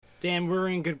Damn, we're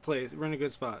in a good place. We're in a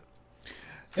good spot.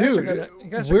 Dude, you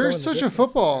guys are we're going the such a distance.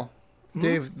 football.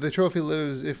 Dave, the trophy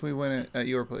lives if we win it at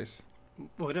your place.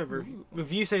 Whatever.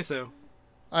 If you say so.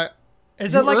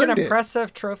 Is You it like an earned it.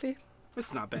 impressive trophy?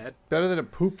 It's not bad. It's better than a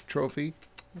poop trophy.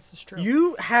 This is true.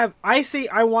 You have... I say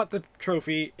I want the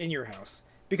trophy in your house.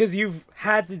 Because you've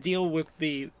had to deal with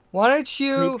the... Why don't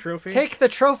you Poop trophy? take the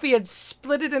trophy and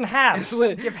split it in half? And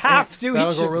split it. Give half to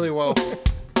That'll each go of really you. well.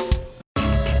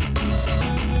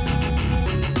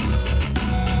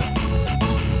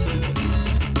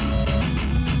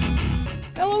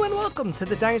 Hello and welcome to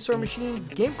the Dinosaur Machines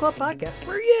Game Club podcast,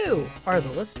 where you are the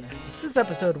listener. This is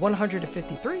episode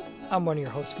 153. I'm one of your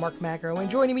hosts, Mark Macro, and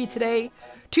joining me today,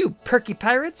 two perky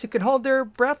pirates who can hold their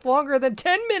breath longer than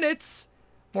 10 minutes,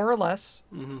 more or less.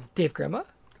 Dave Grima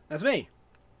That's me.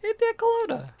 and Dan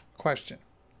Colota. Question.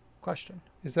 Question.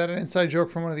 Is that an inside joke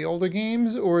from one of the older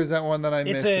games, or is that one that I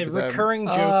It's missed? a because I haven't- recurring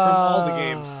joke from all the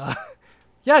games.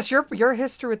 Yes, your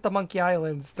history with the Monkey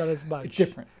Islands, that is much. It's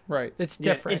different, right? It's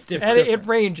Yeah, different. it's different. And it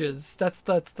ranges. That's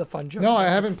the fun joke. No, I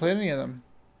haven't played any of them.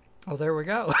 Oh, there we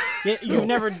go. Yeah, you've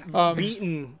never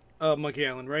beaten Monkey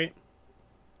Island, right?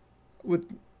 With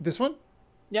this one?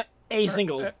 Yeah, a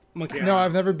single Monkey Island. No,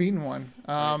 I've never beaten one.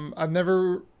 I've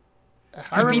never.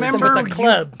 I beats them remember with a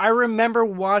club. I remember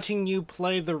watching you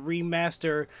play the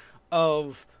remaster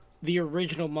of the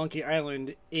original Monkey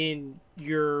Island in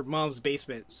your mom's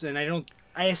basement, and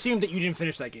I assumed that you didn't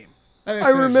finish that game. didn't I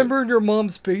finish it. remember in your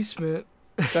mom's basement.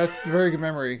 That's a very good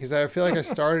memory because I feel like I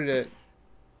started it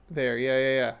there.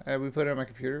 Yeah. We put it on my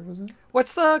computer, was it?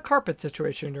 What's the carpet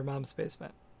situation in your mom's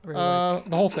basement? Where you're like,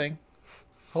 The whole thing.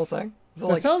 whole thing? Is it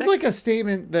That sounds thick? like a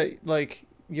statement that like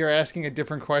you're asking a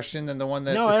different question than the one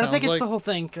that No, it I don't sounds think it's like. the whole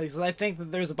thing, because I think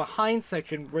that there's a behind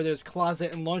section where there's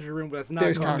closet and laundry room, but it's not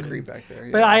There's carpeted. concrete back there.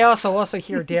 Yeah. But I also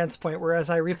hear Dan's point, whereas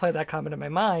I replay that comment in my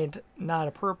mind, not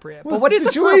appropriate. What's but what the is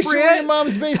situation where your appropriate?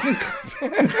 mom's basement's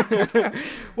carpet?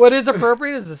 What is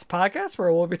appropriate is this podcast where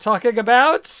we'll be talking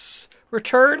about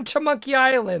Return to Monkey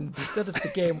Island. That is the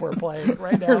game we're playing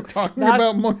right now. We're talking Not-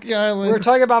 about Monkey Island. We're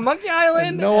talking about Monkey Island.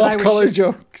 and no and I was off-color just-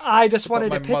 jokes. I just about wanted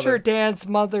my to picture mother. Dan's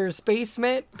mother's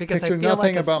basement because Picture I feel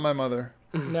nothing like about my mother.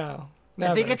 No,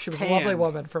 I think never. it's She was a lovely tanned.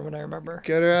 woman from what I remember.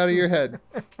 Get her out of your head.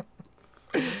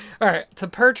 All right, to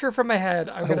purge her from my head,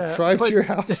 I'm I'll gonna drive put, to your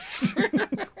house.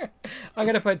 I'm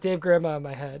gonna put Dave Grandma on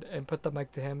my head and put the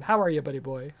mic to him. How are you, buddy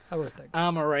boy? How are things?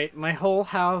 I'm alright. My whole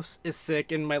house is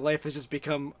sick, and my life has just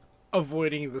become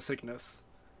avoiding the sickness.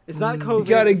 It's not COVID.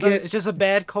 gotta It's just a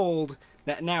bad cold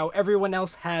that now everyone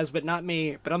else has, but not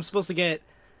me. But I'm supposed to get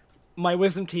my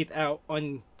wisdom teeth out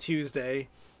on Tuesday.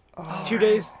 2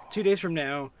 days from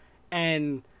now,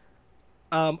 and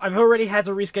I've already had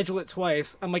to reschedule it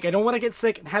twice. I'm like, I don't want to get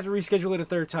sick and have to reschedule it a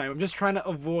third time. I'm just trying to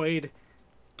avoid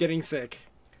getting sick.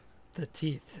 The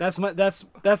teeth. That's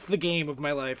the game of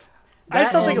my life. I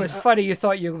still think it and- was funny. You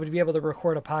thought you would be able to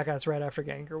record a podcast right after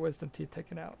getting your wisdom teeth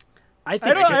taken out. I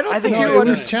think I don't think I you No, would-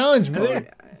 it was challenge mode.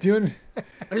 Doing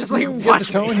I just like get the watch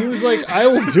tone. me. He was like, "I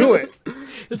will do it,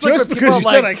 It's like just when because people you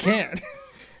said like- I can't."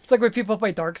 It's like when people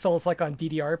play Dark Souls like on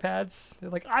DDR pads. They're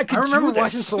like, I could I remember do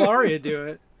watching this. Solaria do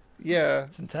it. Yeah,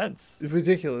 It's intense. it's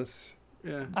ridiculous.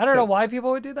 Yeah. I don't know why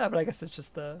people would do that, but I guess it's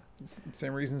just the. It's the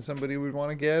same reason somebody would want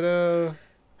to get a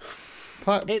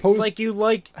It's post. like you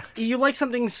like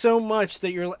something so much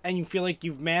that you feel like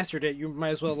you've mastered it. You might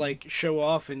as well like show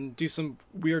off and do some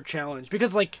weird challenge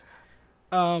because like,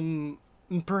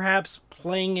 perhaps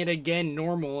playing it again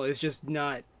normal is just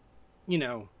not,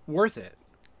 worth it.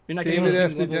 You're not getting David the same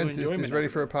after level of dentist enjoyment is ready out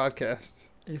of for a podcast.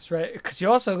 He's right, because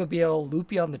you also could be a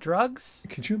loopy on the drugs,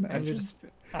 Could you and imagine? you just.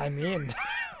 I mean,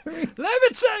 let me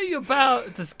tell you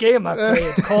about this game I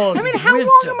played called. it. I mean, how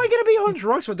Wisdom. long am I gonna be on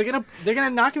drugs for? They're gonna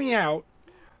knock me out.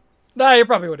 No, you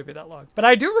probably wouldn't be that long. But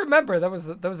I do remember that was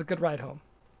a good ride home.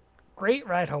 Great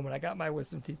ride home when I got my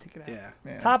wisdom teeth taken out. Yeah.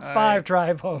 Man, Top 5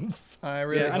 drive homes. I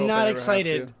really. Yeah, I'm hope not I never have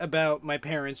excited to. about my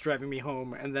parents driving me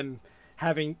home and then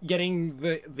getting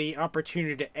the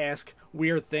opportunity to ask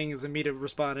weird things and me to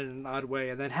respond in an odd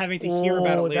way and then having to hear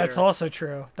about it Oh, later. that's also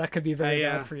true. That could be very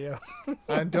yeah. bad for you.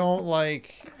 I don't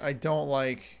like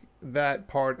that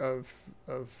part of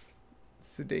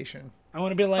sedation. I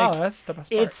want to be like, Oh, that's the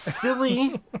best part. it's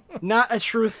silly, not a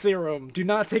truth serum. Do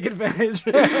not take advantage.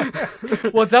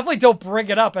 Well, definitely don't bring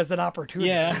it up as an opportunity.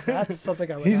 Yeah. That's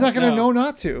something I would He's not going to No. know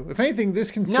not to. If anything,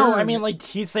 this concern. No, I mean like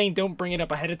he's saying don't bring it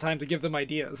up ahead of time to give them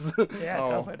ideas. Yeah, Oh.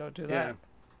 definitely don't do that. Yeah.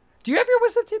 Do you have your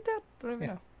wisdom teeth, Dad? I don't even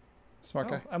Yeah. know. Smart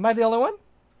guy. Am I the only one?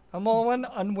 I'm the only one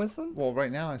unwisdomed? Well,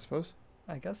 right now, I suppose.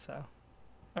 I guess so.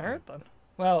 All right, then.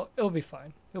 Well, it'll be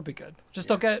fine. It'll be good. Just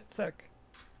don't get sick.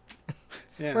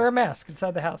 Yeah. Wear a mask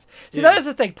inside the house. See, Yeah. that is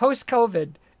the thing.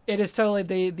 Post-COVID, it is totally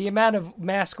the amount of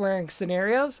mask wearing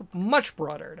scenarios much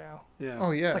broader now. Yeah.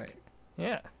 Oh yeah. like-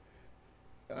 Yeah.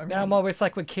 I mean, Now I'm always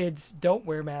like when kids don't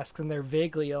wear masks and they're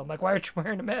vaguely ill. I'm like, why aren't you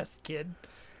wearing a mask, kid?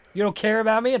 You don't care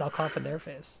about me, and I'll cough in their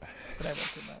face. But I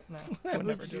won't do that. No, I Why would would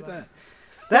never you do that.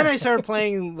 Then I started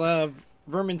playing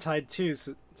Vermintide 2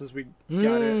 since we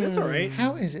got it. It's all right.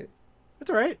 how is it? It's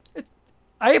all right.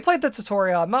 I played the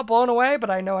tutorial. I'm not blown away, but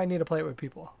I know I need to play it with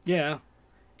people. Yeah.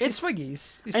 It's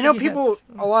swiggies. You I know swiggy people. heads.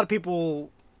 A lot of people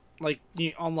like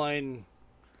online.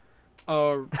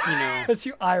 As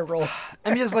you eye roll. I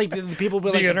mean, just like the people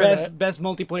with The like the internet. best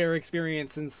multiplayer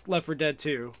experience since Left 4 Dead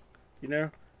 2. You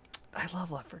know. I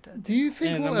love Left 4 Dead. Do you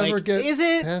think And we'll I'm ever like, get is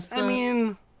it? past that? I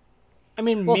mean,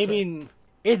 We'll maybe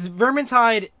it's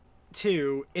Vermintide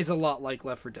 2 is a lot like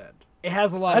Left 4 Dead. It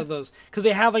has a lot of those because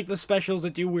they have like the specials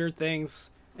that do weird things,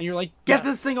 and you're like, get Yes.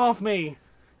 this thing off me,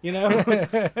 you know,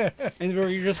 and where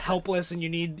you're just helpless and you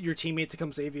need your teammate to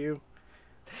come save you.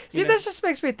 See, know? this just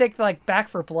makes me think like Back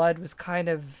for Blood was kind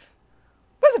of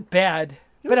wasn't bad,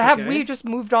 but was have okay. we just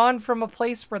moved on from a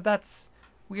place where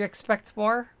we expect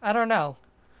more? I don't know.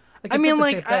 Like, I it did mean, the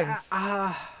like, same things.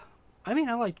 I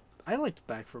liked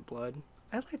Back for Blood.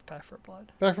 I liked Back for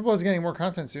Blood, Back 4 Blood's getting more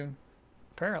content soon.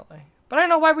 apparently, but I don't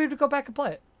know why we would go back and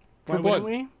play it Why Blood.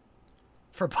 wouldn't we?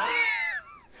 for blood.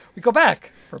 We go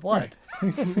back for blood.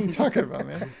 What are you talking about,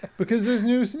 man? Because there's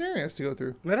new scenarios to go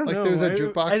through. I don't like know. there's that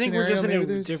jukebox I think scenario. we're just in maybe a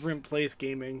there's... different place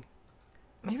gaming.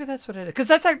 Maybe that's what it is. Because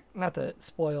that's not to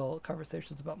spoil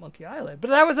conversations about Monkey Island,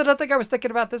 but that was another thing I was thinking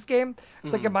about this game.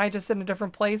 It's like, am I just in a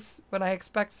different place when I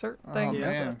expect certain things?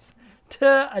 man. That's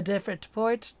to a different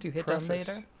point to hit on Preface.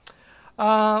 later.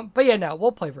 But yeah, no,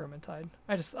 we'll play Vermintide.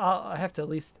 I have to at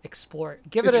least explore it.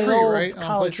 Give It's it an free, old right, on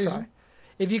college PlayStation? try.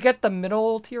 If you get the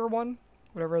middle tier one,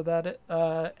 whatever that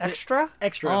is, extra.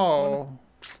 Extra. Oh,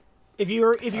 If you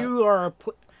are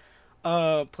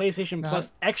a PlayStation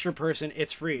Plus extra person,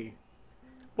 it's free.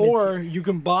 Or you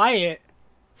can buy it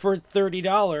for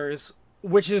 $30,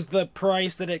 which is the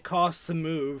price that it costs to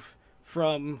move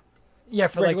from Yeah,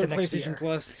 for like regular the next PlayStation year.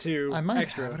 Plus to I might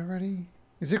extra. have it already.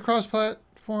 Is it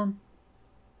cross-platform?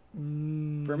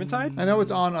 Vermintide? I know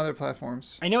it's on other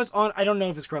platforms. I know it's on. I don't know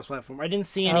if it's cross-platform. I didn't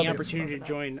see I don't any think it's opportunity to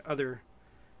cross-platform. join other,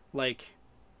 like,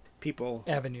 people.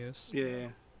 Avenues. Yeah.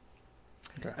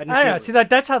 Okay. I didn't I don't know. see See,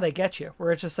 that's how they get you.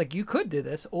 Where it's just like you could do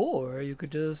this, or you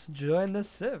could just join this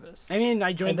service. I mean,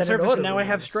 I joined And the then it service and now I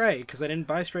have auto-renews. Stray because I didn't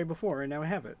buy Stray before and now I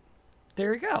have it.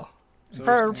 There you go. So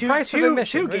For it's price of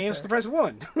admission, two right games there. for the price of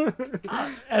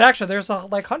one. And actually, there's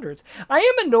like hundreds. I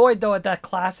am annoyed though at that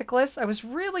classic list. I was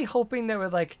really hoping they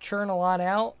would like churn a lot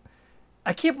out.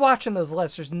 I keep watching those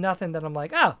lists. There's nothing that I'm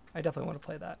like, oh, I definitely want to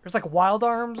play that. There's like Wild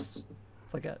Arms.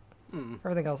 It's like it.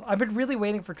 Everything else. I've been really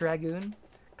waiting for Dragoon.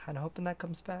 Kind of hoping that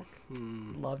comes back.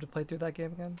 Love to play through that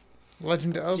game again.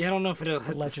 Legend of. Yeah, I don't know if it'll hit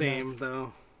the Legend same of.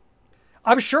 though.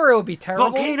 I'm sure it would be terrible.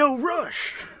 Volcano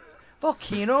Rush.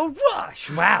 Volcano Rush.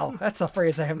 Wow, that's a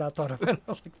phrase I have not thought of in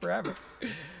like forever.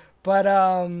 But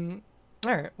all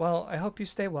right. Well, I hope you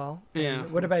stay well. Yeah.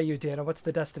 And what about you, Dana? What's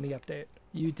the Destiny update?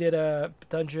 You did a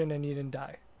dungeon and you didn't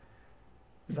die.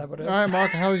 Is that what it is? All right,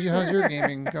 Mark. How's your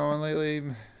gaming going lately?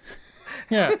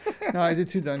 Yeah. No, I did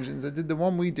 2 dungeons. I did the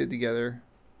one we did together,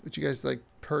 which you guys like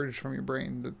purged from your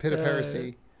brain, the Pit of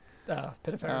Heresy.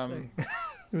 Pit of Heresy.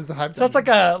 It was the hype. So it's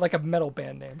dungeon. like a metal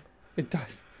band name. It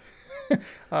does.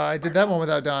 I did that one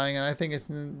without dying, and I think it's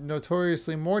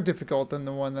notoriously more difficult than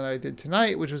the one that I did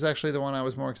tonight, which was actually the one I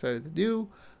was more excited to do,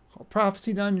 called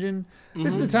Prophecy Dungeon.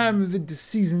 This is the time of the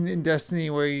season in Destiny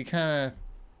where you kind of...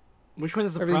 Which one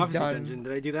is the Everything's Prophecy done. Dungeon?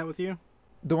 Did I do that with you?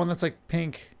 The one that's like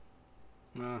pink.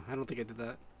 No, I don't think I did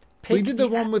that. We did the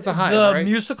one with the hive, The right?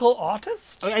 musical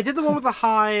artist? I did the one with the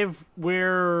hive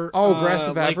where Grasp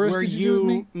of like Avarice, where did you do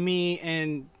with me? me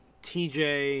and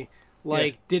TJ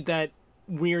did that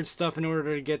weird stuff in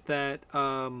order to get that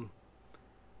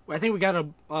I think we got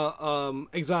a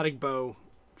exotic bow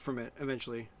from it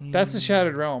eventually. That's the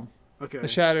Shattered Realm. Okay. The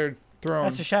Shattered Throne.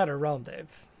 That's a Shadow Realm, Dave.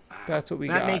 That's what we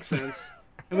that got. makes sense.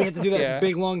 And we had to do that Yeah.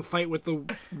 big long fight with the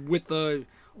Wizard.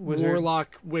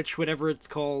 warlock witch, whatever it's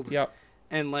called. Yep.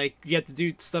 And like you have to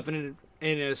do stuff in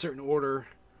a certain order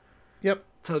Yep.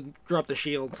 to drop the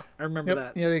shield. I remember Yep.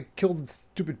 that. Yeah, they killed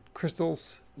stupid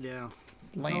crystals. Yeah.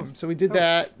 It's lame. So we did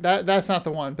that. That's not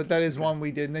the one, but that is one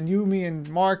we did. And then you, me, and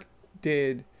Mark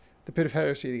did the Pit of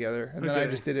Heresy together, and then I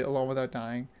Okay. just did it alone without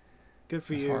dying. Good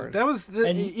for It's you. hard. That was the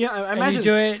And- yeah. I And you imagine.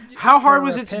 do it How hard for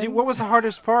was a it to do? pin? What was the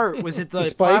hardest part? Was it the,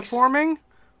 spikes? platforming?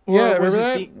 Yeah, was remember it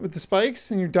that the- with the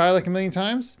spikes, and you die like a million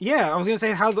times. Yeah, I was gonna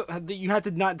say how you had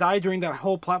to not die during that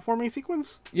whole platforming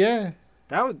sequence. Yeah,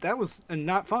 That was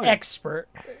not fun. expert.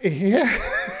 yeah.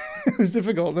 It was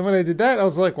difficult. And then when I did that, I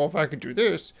was like, well, if I could do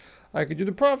this, I could do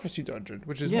the prophecy dungeon,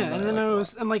 which is one Yeah, that and I then like I a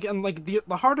was lot. and like the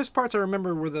hardest parts I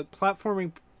remember were the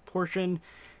platforming portion,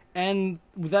 and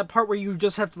that part where you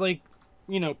just have to like,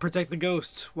 protect the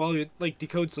ghost while you like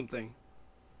decode something.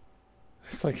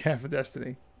 It's like half of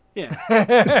Destiny.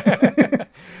 Yeah.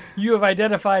 You have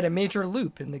identified a major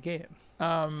loop in the game.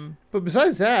 But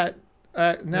besides that,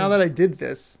 now that I did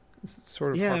this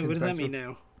sort of Yeah. harkens What does back that to mean a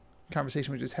now?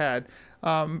 conversation we just had.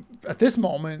 At this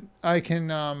moment, I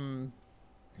can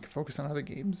focus on other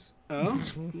games. Oh,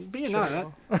 be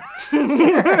not.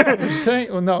 I'm just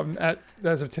saying. Well, no,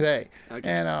 as of today. Okay.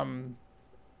 And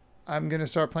I'm gonna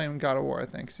start playing God of War, I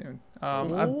think, soon.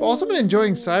 I've also been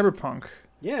enjoying Cyberpunk.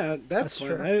 Yeah, that's fun.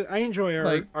 true. I enjoy our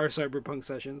Like- our cyberpunk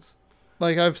sessions.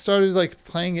 Like I've started like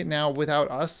playing it now without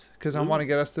us because I Ooh. want to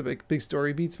get us to big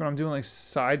story beats, but I'm doing like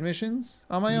side missions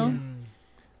on my own.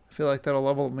 I feel like that'll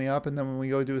level me up, and then when we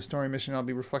go do a story mission, I'll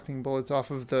be reflecting bullets off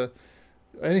of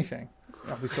anything.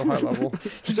 I'll be so high level.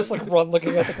 You just like run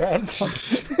looking at the ground.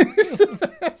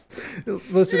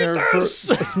 Listener, for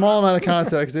a small amount of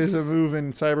context, there's a move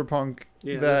in Cyberpunk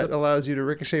Yeah, there's that allows you to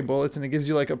ricochet bullets, and it gives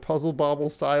you like a puzzle bobble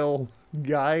style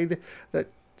guide that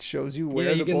shows you where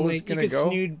Yeah, the you can bullet's like you gonna can go.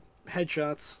 snood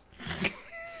headshots.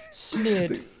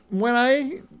 Snid. When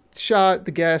I shot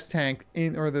the gas tank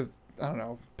or the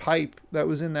pipe that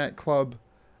was in that club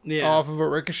Yeah. off of a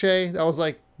ricochet, that was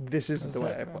like, this isn't the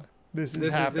That's way I it, play. This is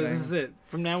This happening. is it.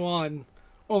 From now on,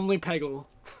 only Peggle.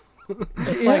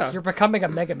 It's Yeah. like you're becoming a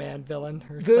Mega Man villain.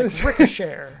 Or it's This- like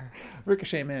Ricochet.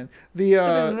 Ricochet Man.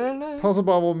 The puzzle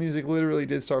bobble music literally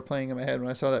did start playing in my head when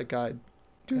I saw that guide.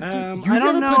 Dude, I you've don't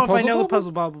never know played if I know the Bobble?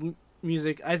 Puzzle Bobble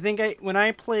music. I think when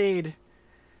I played,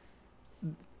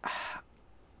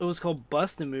 it was called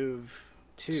Bust a Move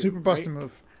too. Super Bust a right?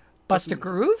 Move. Bust a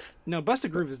Groove? No, Bust a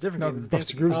Groove is different. No, It's Bust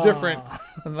a dancing. Groove's different. Ah,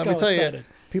 And let got me tell excited. you,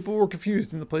 people were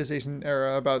confused in the PlayStation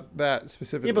era about that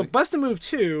specifically. Yeah, but Bust a Move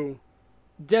 2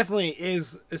 definitely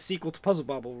is a sequel to Puzzle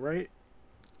Bobble, right?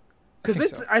 Because think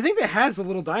so. I think it has the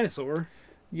little dinosaur.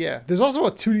 Yeah, there's also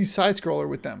a 2D side scroller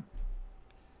with them,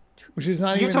 which is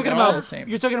not You're even talking at all about the same.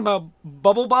 You're talking about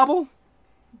Bubble Bobble?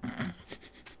 I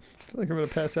feel like I'm gonna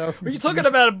pass out. Are you talking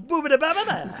about a boobada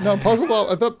babada? No, Puzzle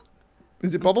Bobble. I thought.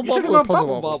 Is it Bubble You're talking Bobble or about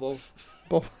Puzzle Bubble Bobble?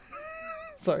 Bobble.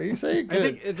 Sorry, you say it I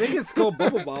good. think it's called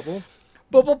Bubble Bobble.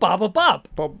 Bubble bobble bob.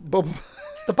 Bubble.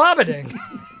 The bobbading.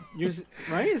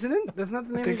 Right? Isn't it? That's not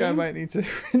the name I think of the I game? might need to.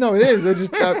 No, it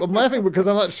is. I'm laughing because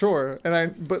I'm not sure,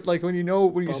 but like when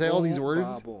you say all these Bubble words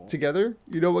Bobble. together,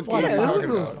 you know what It's a lot game of I'm Yeah, Bobble talking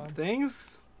those are about. those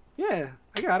things. Yeah,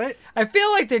 I got it. I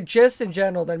feel like they're just in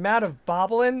general, the amount of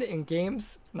bobbling in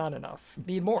games, not enough.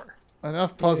 Need more.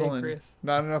 Enough puzzling, increase.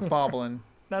 not enough bobbling.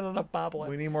 Not enough bobbling.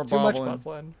 We need more Too much bobbling.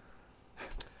 puzzling.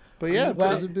 But yeah, Well-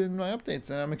 those have been my updates,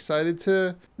 and I'm excited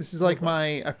to. This is like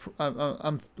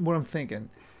I'm what I'm thinking.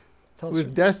 Tell us With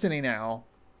your- Destiny now,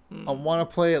 I want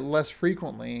to play it less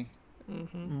frequently,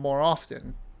 more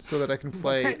often, so that I can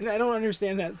play. I don't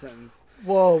understand that sentence.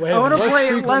 Whoa, wait I a want to minute. Less play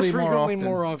it less frequently, more frequently, often.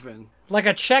 more often. Like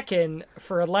a check-in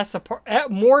for less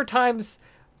more times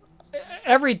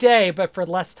every day, but for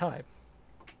less time.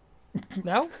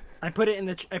 No? I put it in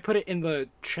the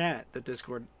chat that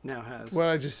Discord now has. What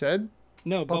I just said. Bubble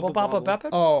No, Bubble bobble Bobble.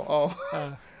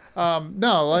 beppin'? Oh.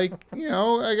 No, like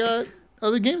I got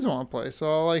other games I want to play,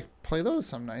 so I'll like play those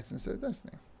some nights instead of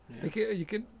Destiny. You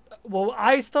could. Well,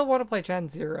 I still want to play Gen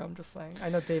Zero. I'm just saying. I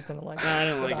know Dave didn't like it. I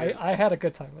don't but like it. I had a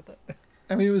good time with it.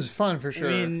 I mean, it was fun for sure.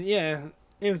 I mean, yeah.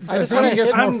 It was, I just think wanna it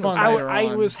gets hit- more fun later I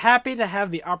on. was happy to have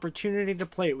the opportunity to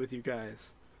play it with you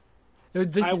guys. You will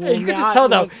could just not tell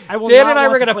though. want- I will Dan not and I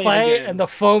want were to gonna play it play, again. and the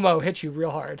FOMO hit you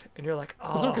real hard, and you're like,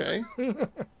 oh. It's okay.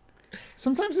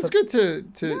 Sometimes it's good to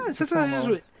Yeah, sometimes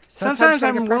FOMO. Sometimes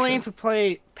I'm under willing pressure.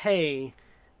 to pay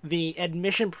the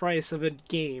admission price of a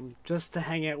game just to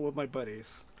hang out with my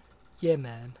buddies. Yeah,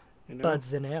 man. You know?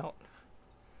 Budsing out.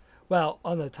 Well,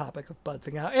 on the topic of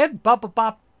budsing out and bopping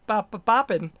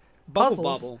Bubble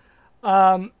puzzles.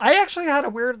 Bobble. I actually had a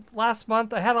weird last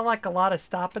month. I had a lot of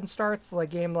stop and starts. Like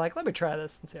game, like let me try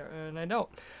this and see, and I don't.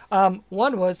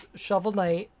 One was Shovel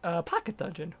Knight Pocket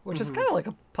Dungeon, which is kind of like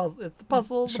a puzzle. It's a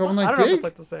puzzle. Shovel I Knight don't know if Dig? it's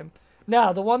like the same.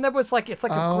 No, the one that was like it's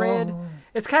like a grid. Oh.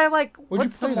 It's kind of like What'd you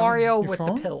what's the play it on? Mario Your with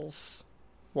phone? the pills.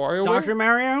 WarioWare. Dr.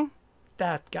 Mario?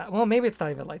 That guy. Well, maybe it's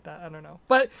not even like that. I don't know.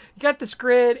 But you got this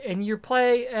grid, and you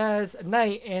play as a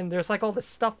knight, and there's like all this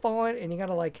stuff falling, and you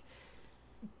gotta like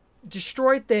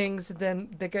destroy things. And then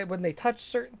when they touch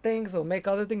certain things, it'll make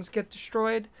other things get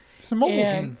destroyed. It's a mobile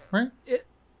And- game, right?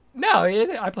 No,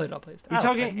 I played it on PlayStation. You're I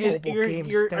don't talking. play mobile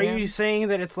games, Are you Dan. saying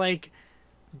that it's like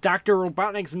Dr.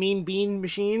 Robotnik's Mean Bean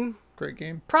Machine? Great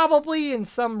game. Probably in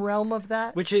some realm of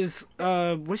that. Which is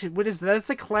what is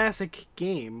that's a classic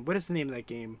game. What is the name of that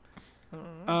game?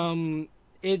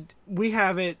 We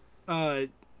have it,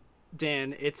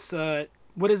 Dan. It's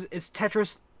it's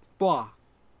Tetris blah.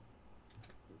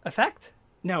 Effect?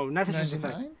 No, not Tetris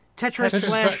 99? Effect. Tetris Tetris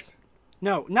slash Effect.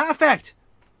 No, not Effect.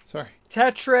 Sorry.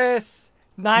 Tetris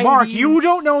 90s. Mark, you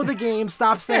don't know the game.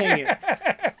 Stop saying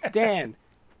it. Dan,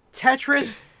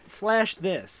 Tetris slash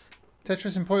this.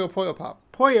 Tetris and Puyo Puyo Pop.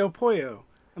 Puyo.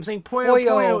 I'm saying Puyo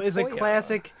Puyo is a Puyo.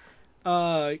 classic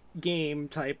game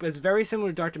type. It's very similar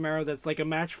to Dr. Mario. That's like a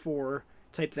match 4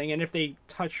 type thing. And if they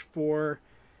touch 4,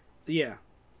 yeah.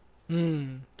 So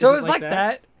Is it was it like like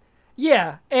that?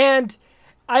 Yeah, and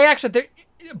I actually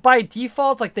by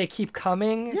default like they keep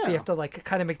coming, so Yeah. you have to like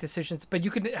kind of make decisions. But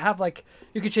you could have like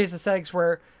you could change the settings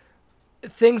where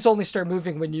things only start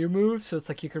moving when you move, so it's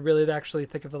like you could really actually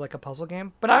think of it like a puzzle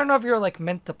game. But I don't know if you're like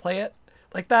meant to play it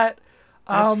like that.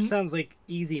 That sounds like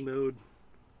easy mode.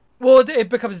 Well, it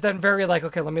becomes then very like,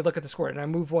 okay, let me look at the score, and I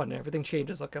move one, and everything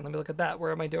changes. Okay, let me look at that.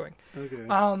 Where am I doing? Okay.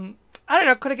 I don't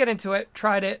know. Couldn't get into it.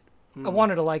 Tried it. I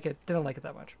wanted to like it. Didn't like it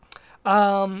that much.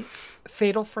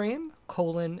 Fatal Frame,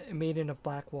 Maiden of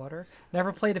Blackwater.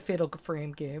 Never played a Fatal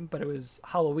Frame game, but it was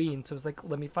Halloween, so it was like,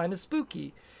 let me find a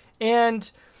spooky. And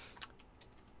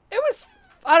it was,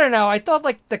 I don't know. I thought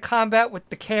like the combat with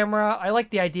the camera, I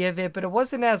liked the idea of it, but it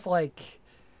wasn't as like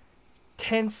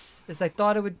tense as I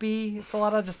thought it would be. It's a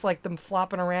lot of just like them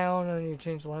flopping around and you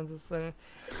change lenses.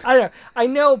 I don't know. I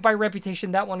know by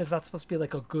reputation that one is not supposed to be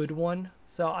like a good one,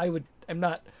 so I'm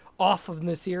not off of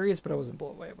the series, but I wasn't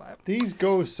blown away by it. These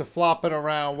ghosts are flopping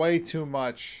around way too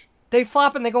much. They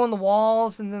flop and they go in the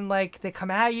walls and then like they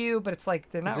come at you, but it's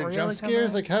like they're not Is there really jump coming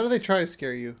scares? at- Like, how do they try to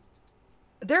scare you?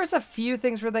 There's a few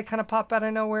things where they kind of pop out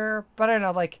of nowhere, but I don't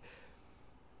know, like,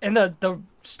 and the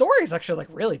story is actually like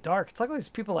really dark. It's like all these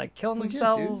people like killing Well, yeah,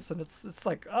 themselves, and it's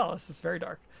like, oh, this is very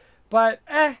dark. But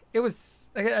it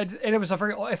was, and it was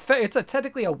it's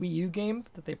technically a Wii U game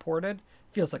that they ported.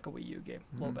 Feels like a Wii U game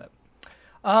a little bit.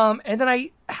 And then I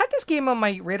had this game on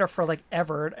my radar for like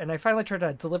ever, and I finally tried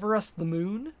to Deliver Us the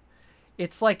Moon.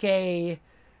 It's like a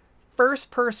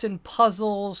first-person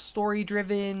puzzle,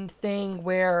 story-driven thing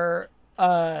where,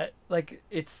 like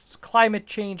it's climate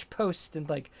change post, and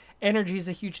like energy is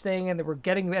a huge thing, and we're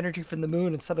getting energy from the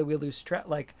moon, and suddenly we lose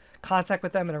like contact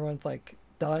with them, and everyone's like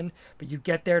done. But you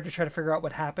get there to try to figure out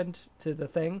what happened to the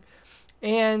thing,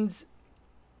 and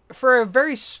for a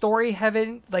very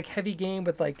story-heavy game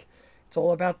with like. It's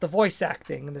all about the voice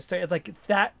acting and the story. Like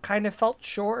that kind of felt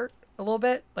short a little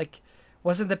bit. Like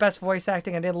wasn't the best voice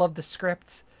acting. I didn't love the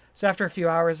script. So after a few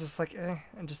hours, it's like,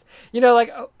 I'm just, like,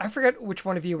 I forget which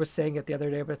one of you was saying it the other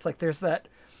day, but it's like, there's that,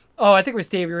 I think it was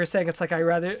Dave. You were saying it's like, I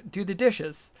rather do the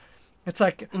dishes. It's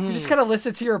like, you just kind of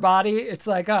listen to your body. It's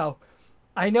like, oh,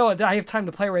 I know that I have time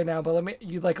to play right now, but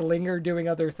you like linger doing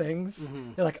other things.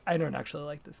 You're like, I don't actually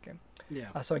like this game.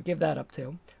 Yeah. So I give that up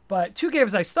too. But 2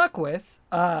 games I stuck with,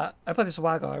 I played this a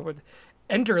while ago. With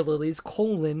Ender Lilies,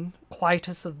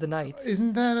 Quietus of the Nights.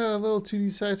 Isn't that a little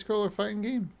 2D side-scroller fighting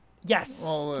game? Yes.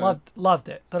 Well, loved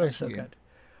it. Thought it was so action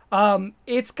good.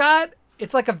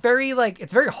 It's like a very, like,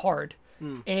 it's very hard.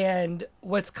 And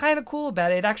what's kind of cool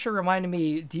about it, it actually reminded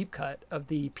me deep cut of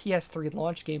the PS3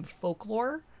 launch game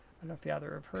Folklore. I don't know if you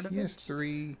either have heard of it.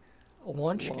 PS3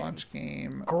 Launch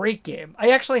game. Great game.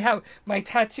 I actually have my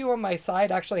tattoo on my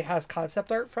side actually has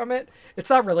concept art from it.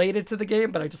 It's not related to the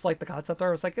game, but I just like the concept art.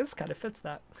 I was like, this kind of fits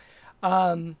that.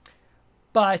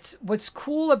 But what's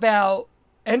cool about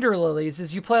Ender Lilies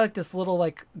is you play like this little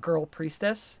like girl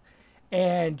priestess,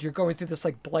 and you're going through this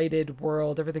like blighted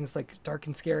world. Everything's like dark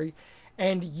and scary,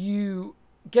 and you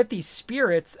get these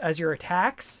spirits as your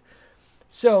attacks.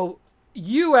 So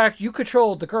you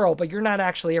control the girl, but you're not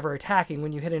actually ever attacking.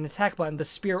 When you hit an attack button, the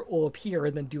spirit will appear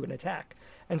and then do an attack.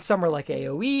 And some are like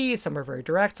AoE, some are very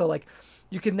direct. So like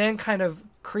you can then kind of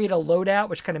create a loadout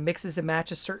which kind of mixes and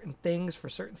matches certain things for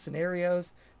certain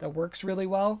scenarios that works really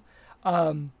well.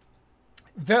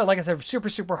 Very, like I said, super,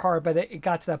 super hard, but it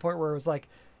got to that point where it was like,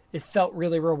 it felt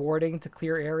really rewarding to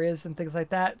clear areas and things like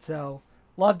that. So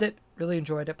loved it, really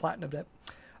enjoyed it, platinumed it.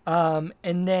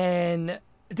 And then,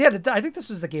 yeah, I think this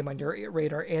was the game on your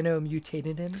radar, Anno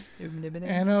Mutationem.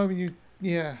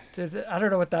 Yeah. I don't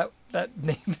know what that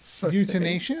name is supposed to be.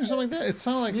 Mutination or something like that? It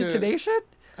sounded like Mutination?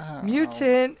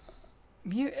 Mutant.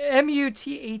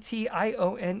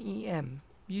 M-U-T-A-T-I-O-N-E-M.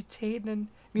 Mutationem.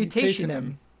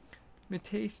 Mutation.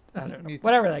 I don't know.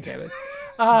 Whatever that game is.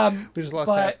 We just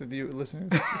lost half the listeners.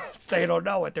 They don't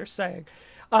know what they're saying.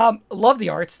 Love the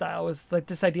art style. It was like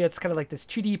this idea. It's kind of like this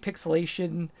 2D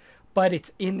pixelation, but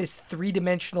it's in this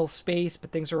 3-dimensional space,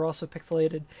 but things are also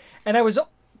pixelated. And I was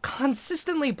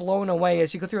consistently blown away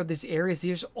as you go through these areas.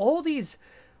 There's all these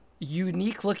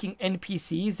unique looking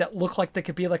NPCs that look like they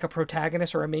could be like a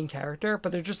protagonist or a main character,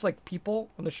 but they're just like people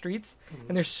on the streets.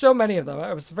 And there's so many of them.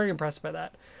 I was very impressed by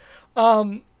that.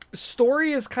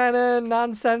 Story is kind of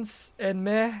nonsense and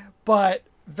meh, but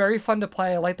very fun to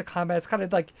play. I like the combat. It's kind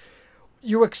of like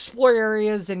you explore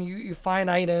areas and you find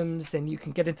items and you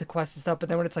can get into quests and stuff, but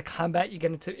then when it's like combat, you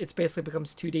get into, it's basically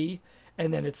becomes 2D,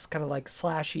 and then it's kind of like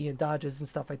slashy and dodges and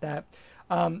stuff like that.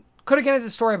 Couldn't get into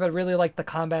the story, but I really liked the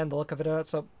combat and the look of it,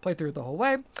 so played through it the whole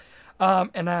way.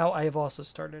 And now I have also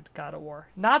started God of War.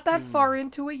 Not that far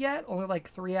into it yet, only like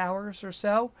 3 hours or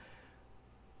so.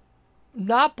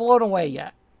 Not blown away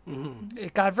yet.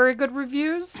 It got very good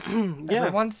reviews.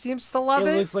 Everyone seems to love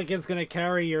it. It looks like it's going to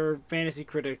carry your Fantasy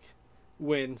Critic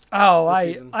win. Oh,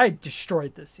 this I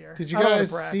destroyed this year. Did you I don't wanna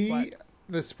guys brag, see but-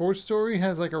 the Sports Story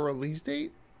has like a release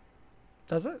date?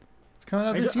 Does it? It's coming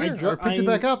out this year. I picked I it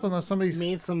back up unless somebody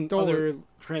made some stole other it.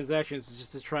 transactions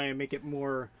just to try and make it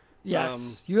more.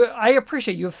 Yes, I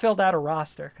appreciate you have filled out a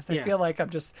roster because I feel like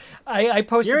I'm just. I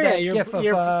posted that gif of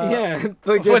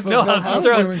the gif with of Milhouse Milhouse. I was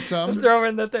throw- doing some. throw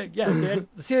in the thing. Yeah, dude.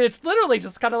 See, it's literally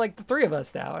just kind of like the three of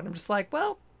us now, and I'm just like,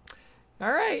 well,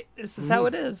 all right, this is how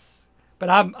it is. But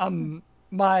I'm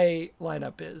my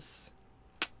lineup is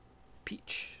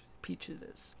Peach. Peach it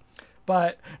is.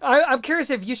 But I'm curious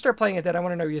if you start playing it, then I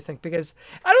want to know what you think, because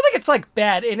I don't think it's like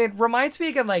bad, and it reminds me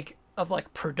again like of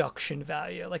like production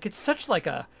value. Like it's such like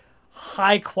a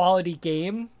high quality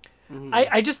game.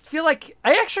 I just feel like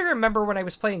I actually remember when I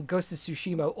was playing Ghost of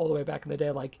Tsushima all the way back in the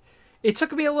day, like it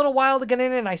took me a little while to get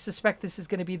in, and I suspect this is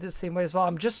going to be the same way as well.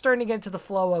 I'm just starting to get into the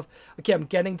flow of, okay, I'm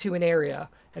getting to an area,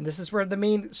 and this is where the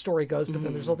main story goes, but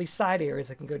then there's all these side areas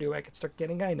I can go to. I can start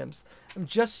getting items. I'm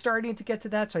just starting to get to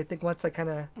that, so I think once I kind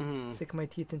of sink my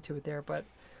teeth into it there, but...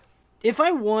 If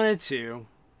I wanted to,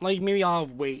 like maybe I'll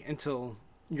wait until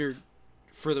you're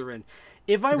further in.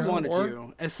 If I wanted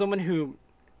to, as someone who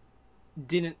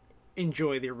didn't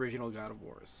enjoy the original God of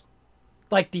Wars.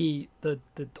 Like the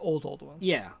old ones.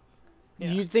 Yeah.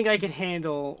 You think I could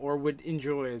handle or would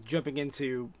enjoy jumping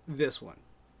into this one?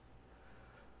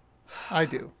 I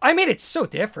do. I mean, it's so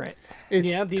different.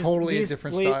 It's totally a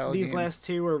different style These game. last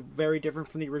two are very different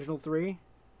from the original three.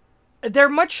 They're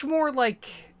much more like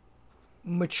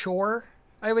mature,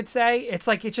 I would say. It's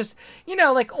like, it's just,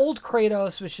 like old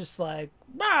Kratos was just like,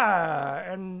 bah!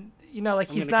 And like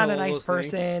he's not a nice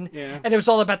person. Yeah. And it was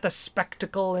all about the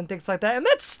spectacle and things like that. And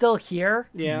that's still here.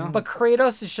 Yeah. But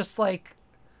Kratos is just like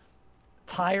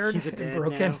tired He's a and dad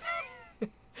broken. now.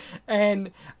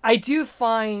 And I do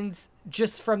find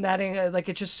just from that, like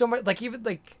it's just so much, like even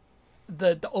like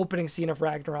the opening scene of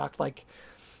Ragnarok, like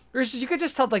you could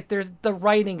just tell like the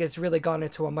writing has really gone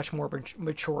into a much more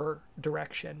mature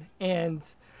direction. And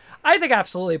I think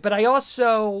absolutely, but I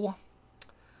also,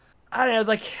 I don't know,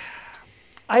 like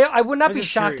I would not be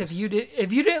shocked if you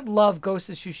didn't love Ghost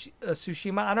of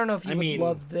Tsushima. I don't know if you would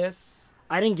love this.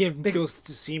 I didn't give Ghost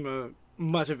of Tsushima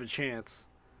much of a chance.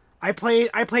 I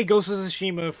played Ghost of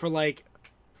Tsushima for like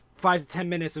 5 to 10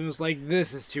 minutes and was like,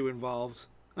 this is too involved.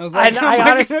 I was like,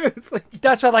 I honestly,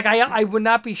 that's why, like, I would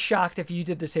not be shocked if you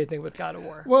did the same thing with God of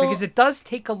War, because it does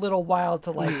take a little while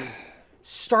to like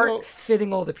start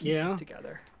fitting all the pieces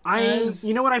together.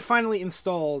 You know what I finally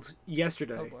installed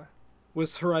yesterday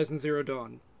was Horizon Zero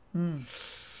Dawn. I'm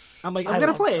like, I'm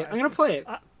gonna play it.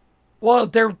 Well,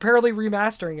 they're apparently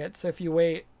remastering it, so if you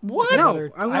wait, no,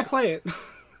 I'm gonna play it.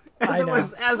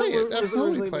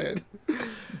 Absolutely play it.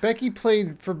 Becky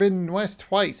played Forbidden West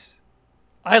twice.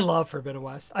 I love Forbidden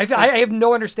West. I have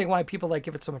no understanding why people like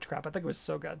give it so much crap. I think it was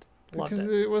so good. Loved because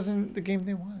it wasn't the game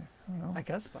they wanted. I don't know. I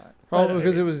guess not. Probably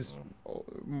because it was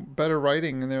better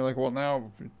writing, and they're like, well,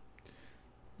 now.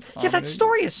 Yeah, that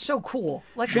story is so cool.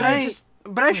 Like,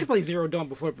 but I should play Zero Dawn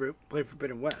before I play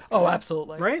Forbidden West. Oh,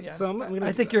 absolutely. Right? Yeah. So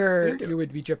I think you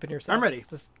would be dripping yourself. I'm ready.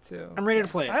 I'm ready to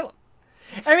play it.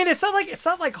 I mean, it's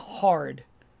not like hard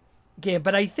game,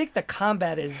 but I think the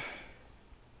combat is.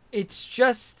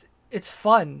 It's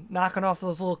fun knocking off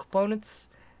those little components,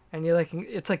 and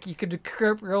it's like you could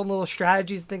create your own little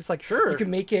strategies and things. Like you can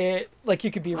make it like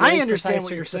you could be. Really I understand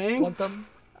what you're saying. Blunt them.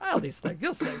 All these things.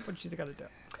 You'll say what you gotta do.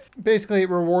 Basically, it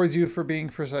rewards you for being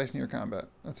precise in your combat.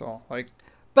 That's all.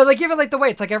 But like even like the way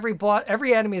it's like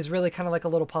every enemy is really kind of like a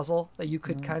little puzzle that you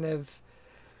could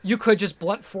you could just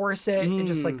blunt force it and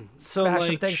just like smash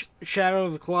like things. Shadow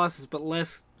of the Colossus, but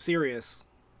less serious.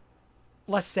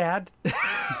 Less sad.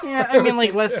 Yeah, I mean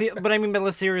like less, but I mean by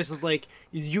less serious is like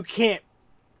you can't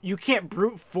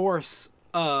brute force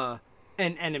an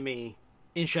enemy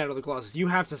in Shadow of the Colossus. You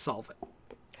have to solve it.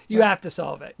 You have to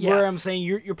solve it. Yeah. Where I'm saying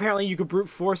you're apparently you could brute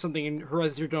force something in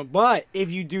Horizon Zero Dawn, but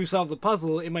if you do solve the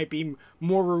puzzle, it might be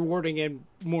more rewarding and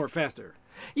more faster.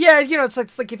 Yeah,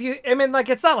 it's like if you, I mean, like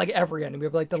it's not like every enemy,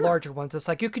 but like the larger ones, it's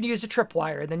like you can use a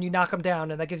tripwire, and then you knock them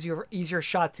down, and that gives you an easier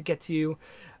shot to get to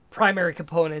primary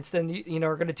components. Then you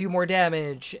are going to do more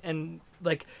damage, and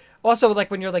like also like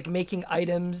when you're like making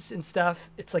items and stuff,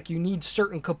 it's like you need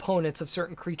certain components of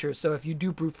certain creatures. So if you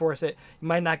do brute force it, you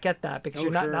might not get that because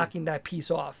you're not knocking that piece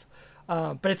off.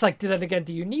 But it's like, then again,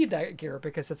 do you need that gear?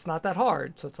 Because it's not that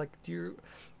hard. So it's like,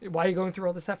 why are you going through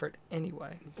all this effort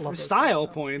anyway? For style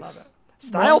points.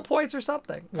 Style points or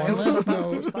something. One last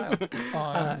note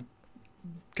on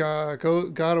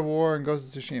God of War and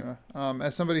Ghost of Tsushima.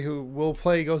 As somebody who will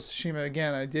play Ghost of Tsushima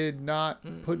again, I did not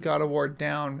put God of War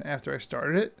down after I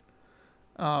started it.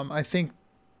 I think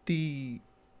the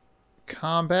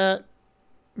combat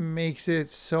makes it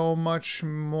so much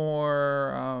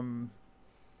more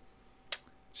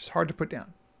just hard to put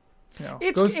down.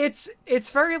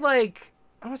 It's very like,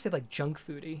 I don't want to say like junk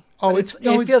foody. Oh, it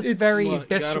feels very Look,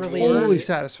 viscerally. totally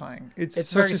satisfying.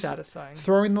 It's very satisfying.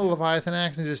 Throwing the Leviathan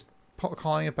axe and just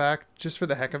calling it back just for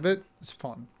the heck of it is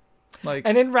fun. Like,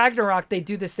 and in Ragnarok, they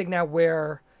do this thing now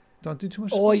where don't do too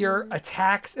much. All your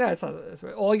attacks, no, it's not this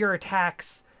way. All your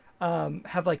attacks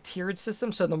have like tiered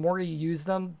systems, so the more you use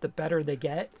them, the better they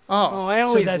get. Oh, I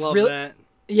always love that.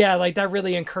 Yeah, like that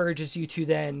really encourages you to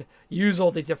then use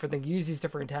all the different things, use these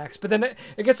different attacks. But then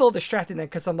it gets a little distracting then,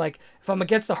 because I'm like, if I'm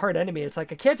against a hard enemy, it's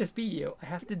like I can't just beat you. I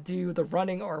have to do the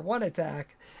running R1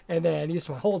 attack and then use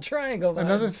my whole triangle.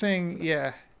 Another thing,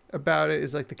 about it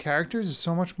is like the characters is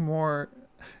so much more.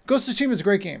 Ghost of Tsushima is a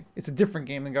great game. It's a different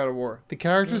game than God of War. The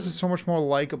characters are so much more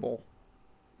likable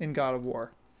in God of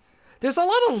War. There's a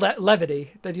lot of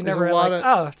levity that you never like.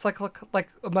 Oh, it's like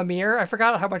Mimir. I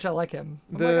forgot how much I like him.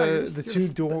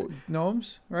 The two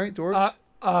gnomes, right? Dwarves?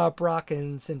 Brock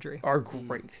and Sindri are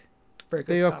great. Very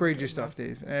good. They upgrade your stuff,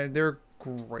 Dave, and they're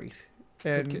great.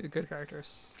 And good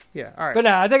characters. Yeah, all right. But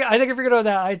no, I think if you're gonna go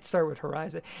that, I'd start with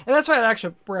Horizon, and that's where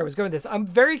I was going with this. I'm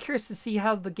very curious to see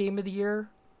how the game of the year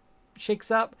shakes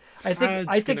up. What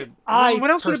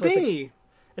else would it be?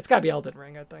 It's got to be Elden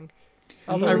Ring, I think.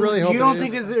 I really hope. You don't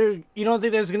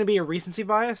think there's going to be a recency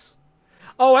bias?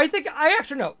 Oh, I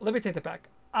actually no. Let me take that back.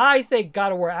 I think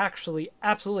God of War actually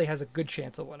absolutely has a good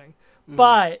chance of winning.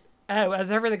 But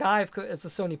as everything as a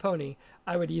Sony pony,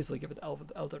 I would easily give it to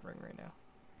Elden Ring right now.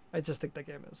 I just think that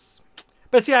game is.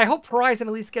 But see, I hope Horizon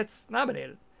at least gets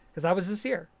nominated, because that was this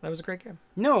year. That was a great game.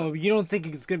 No, you don't think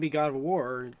it's going to be God of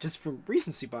War just from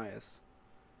recency bias?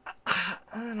 I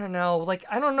don't know. Like,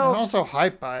 I don't know. And also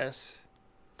hype bias.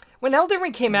 When Elden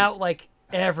Ring came out, like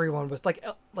everyone was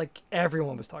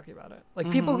everyone was talking about it. Like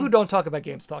people who don't talk about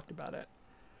games talked about it.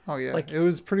 Oh yeah, like, it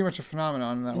was pretty much a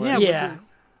phenomenon in that way. Yeah.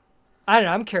 I don't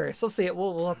know. I'm curious. Let's see it.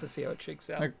 We'll have to see how it shakes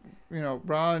out. Like,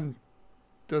 Ron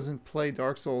doesn't play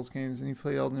Dark Souls games, and he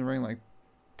played Elden Ring like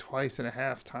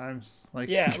 2.5 times. Like,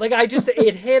 yeah, like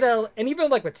it hit and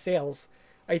even like with sales,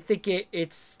 I think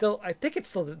it's still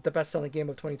the best selling game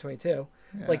of 2022.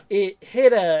 Yeah. Like it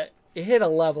hit a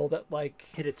level that like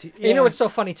it's so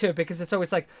funny too, because it's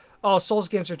always like, oh, Souls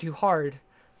games are too hard.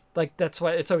 Like that's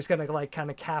why it's always gonna like kind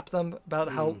of cap them about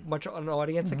how much an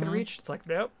audience it can reach. It's like,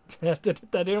 nope, that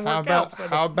didn't work out.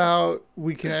 How about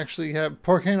we can actually have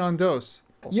Por qué no dos?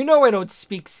 I don't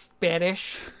speak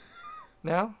Spanish.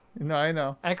 No. No, I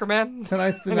know. Anchorman.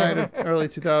 Tonight's the night of early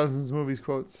 2000s movies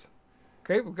quotes.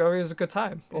 Great, it was a good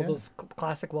time. All those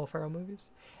classic Will Ferrell movies.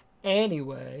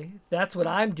 Anyway, that's what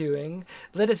I'm doing.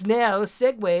 Let us now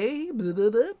segue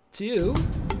to.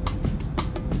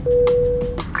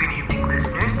 Good evening,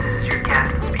 listeners. This is your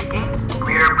captain speaking.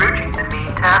 We are approaching the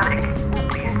main topic.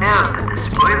 Please note that the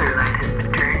spoiler light has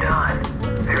been turned on.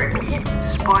 I repeat,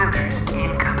 spoilers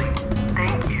incoming.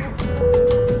 Thank you.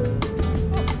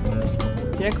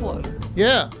 Dan Colonna.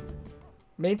 Yeah.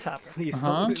 Main topic.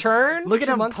 Turn. Look at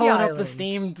him Monkey pulling Island. up the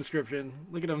Steam description.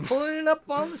 Look at him pulling it up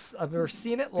on this. I've never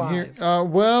seen it live. Here,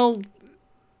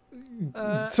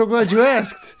 so glad you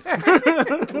asked.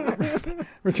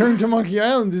 Return to Monkey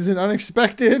Island is an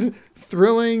unexpected,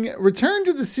 thrilling return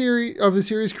to the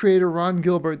series creator Ron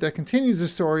Gilbert that continues the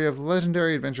story of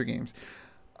legendary adventure games.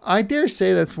 I dare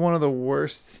say that's one of the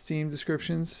worst Steam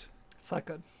descriptions. It's not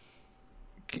good.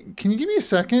 Can you give me a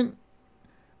second?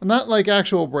 Not like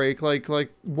actual break, like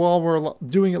while we're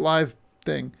doing it live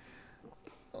thing.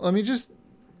 Let me just.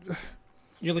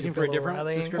 You're looking for a different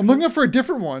description? I'm looking up for a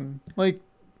different one. Like,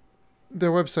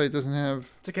 their website doesn't have.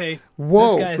 It's okay.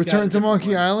 Whoa! This guy's got a Return to different Monkey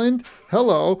one. Island.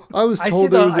 Hello. I was I see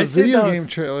told there was a I see video those- game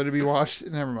trailer to be watched.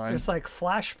 Never mind. There's like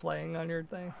Flash playing on your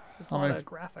thing. There's a On lot my- of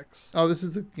graphics. Oh, this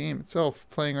is the game itself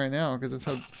playing right now because that's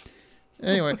how.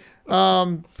 Anyway,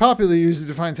 popularly used to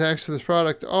define tags for this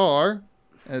product are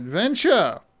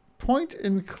adventure, point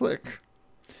and click,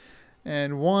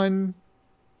 and one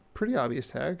pretty obvious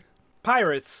tag.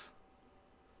 Pirates.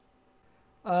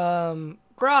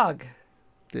 Grog.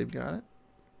 Dave got it.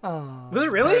 Oh. Was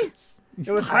it really? Pirates.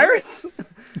 It was pirates.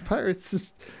 Pirates.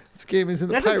 This game is in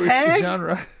the That's a pirates tag?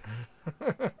 genre.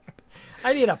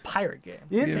 I need a pirate game.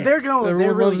 Yeah, Yeah. they're going. Everyone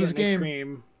They're really loves this getting game.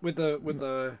 extreme with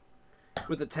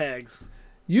the tags.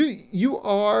 You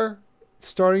are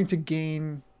starting to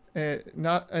gain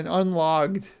not an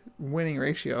unlogged winning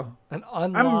ratio. An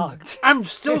unlocked. I'm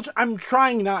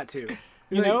trying not to.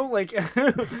 You know, like.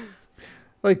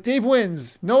 Like Dave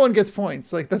wins, no one gets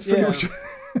points. Like that's pretty Yeah. much.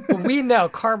 Well, we know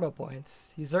karma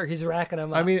points. He's racking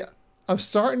them up. I mean, I'm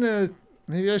starting to.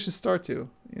 Maybe I should start to.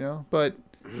 But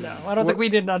no, I don't think we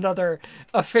need another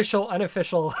official,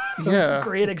 unofficial yeah,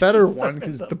 grading better system one in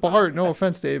because the the bar. No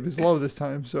offense, Dave, is low this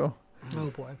time. So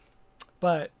Oh boy,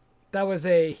 but that was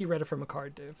he read it from a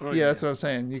card, Dave. yeah, that's what I'm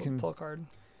saying. You It's can. a card.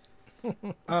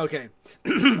 Okay.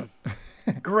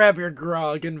 Grab your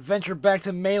grog and venture back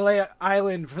to Melee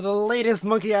Island for the latest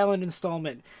Monkey Island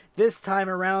installment. This time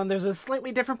around, there's a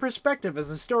slightly different perspective as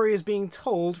the story is being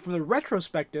told from the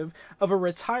retrospective of a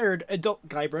retired adult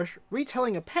Guybrush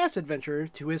retelling a past adventure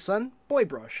to his son,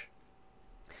 Boybrush.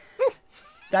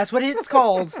 That's what it's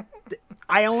called.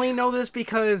 I only know this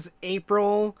because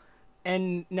April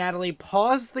and Natalie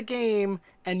paused the game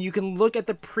and you can look at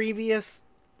the previous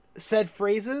said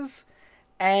phrases.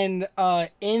 And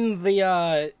in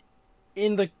the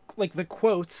the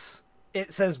quotes,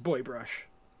 it says Boybrush.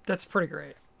 That's pretty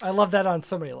great. I love that on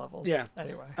so many levels. Yeah.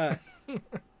 Anyway,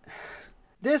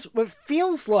 This, what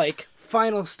feels like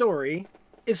final story,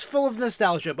 is full of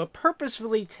nostalgia, but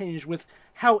purposefully tinged with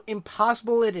how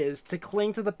impossible it is to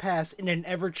cling to the past in an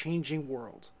ever-changing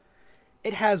world.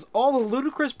 It has all the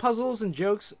ludicrous puzzles and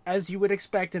jokes as you would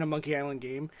expect in a Monkey Island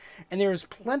game, and there is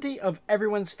plenty of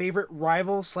everyone's favorite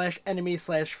rival slash enemy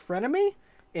slash frenemy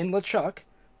in LeChuck,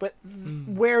 but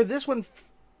where this one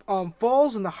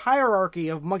falls in the hierarchy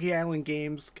of Monkey Island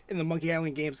games in the Monkey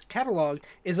Island games catalog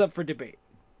is up for debate.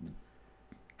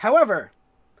 However,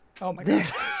 oh my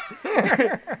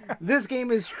god, this game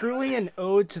is truly an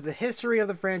ode to the history of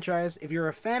the franchise. If you're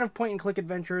a fan of point-and-click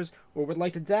adventures or would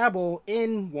like to dabble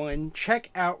in one,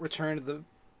 check out Return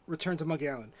to Monkey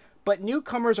Island. But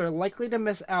newcomers are likely to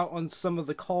miss out on some of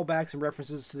the callbacks and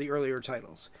references to the earlier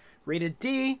titles. Rated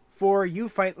D for You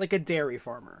Fight Like a Dairy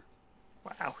Farmer.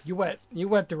 wow! You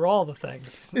went through all the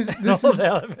things.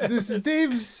 This is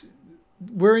Dave's.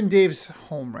 We're in Dave's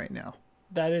home right now.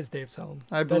 That is Dave's home.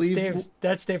 I believe-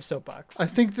 That's Dave's soapbox. I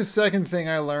think the second thing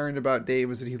I learned about Dave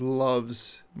was that he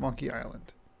loves Monkey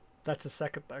Island. That's the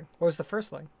second thing. What was the first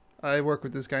thing? I work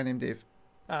with this guy named Dave.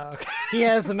 Oh, okay. He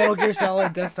has the Metal Gear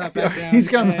Solid desktop background, he's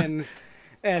got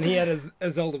and he had a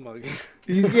Zelda mug.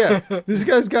 This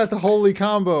guy's got the holy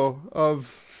combo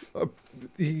of.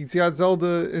 He's got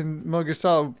Zelda and Metal Gear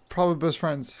Solid, probably best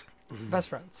friends. Best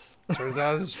friends. Turns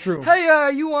out it's true.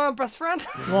 Hey, you want best friend?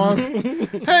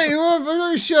 Hey, you have a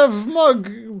nice chef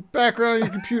mug background on your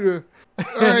computer.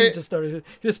 All He right. he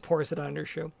just pours it on your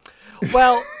shoe.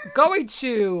 Well, going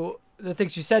to the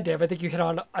things you said, Dave, I think you hit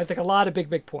on a lot of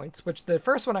big points. Which the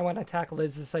first one I want to tackle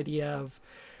is this idea of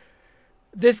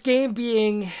this game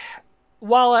being,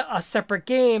 while a separate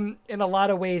game, in a lot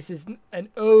of ways is an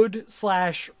ode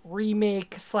 / remake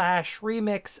 /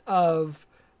 remix of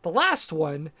the last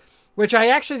one, which I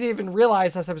actually didn't even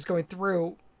realize as I was going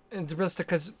through, and it's just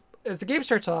because as the game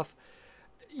starts off,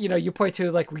 you know, you point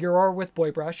to like you're with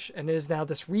Boybrush, and it is now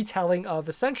this retelling of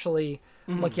essentially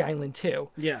Monkey Island 2.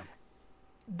 Yeah.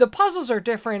 The puzzles are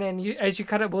different, and you, as you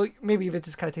kind of, well, maybe even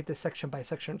just kind of take this section by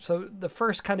section. So the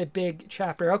first kind of big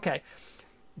chapter, okay,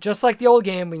 just like the old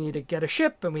game, we need to get a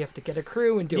ship and we have to get a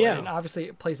crew and do Yeah. it. And obviously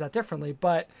it plays out differently,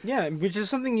 but Yeah, which is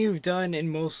something you've done in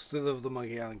most of the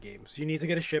Monkey Island games. You need to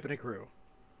get a ship and a crew.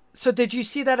 so did you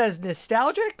see that as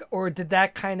nostalgic, or did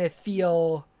that kind of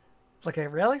feel like,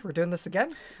 really, we're doing this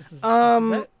again? This is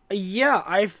it? Yeah,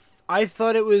 I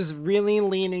thought it was really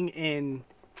leaning in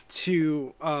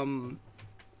to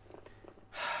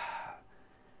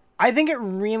I think it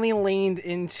really leaned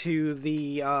into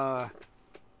the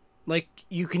like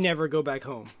you can never go back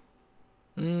home.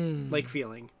 Like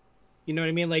feeling. You know what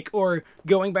I mean? Like, or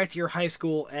going back to your high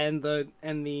school and the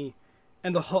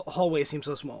hallway seems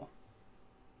so small.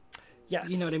 Yes,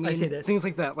 You know what I mean? I see this. Things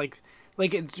like that. Like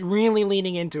Like, it's really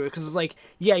leaning into it, because it's like,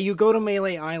 yeah, you go to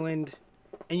Melee Island,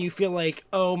 and you feel like,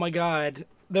 oh my god,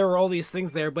 there are all these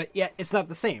things there, but yeah, it's not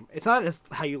the same. It's not as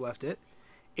how you left it.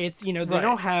 It's, they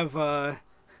don't have,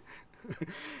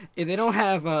 they don't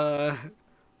have,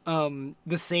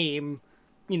 the same,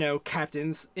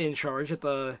 captains in charge at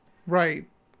the, Right.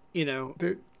 you know.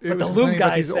 It But was the Loom complaining about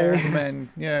guys these there. old men.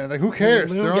 Yeah, like, who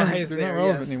cares? Loom They're guys not there,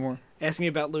 relevant yes. anymore. Ask me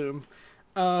about Loom.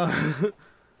 But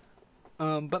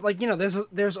like,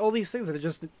 there's all these things that are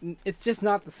it's just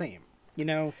not the same.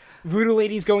 Voodoo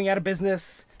Lady's going out of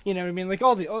business. You know what I mean? Like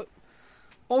all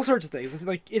sorts of things. It's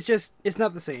like it's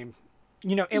not the same.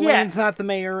 Elaine's not the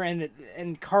mayor,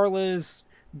 and Carla's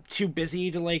too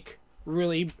busy to like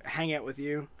really hang out with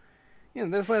you.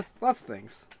 There's lots of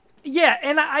things. Yeah,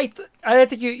 and I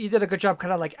think you did a good job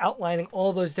kind of like outlining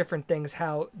all those different things,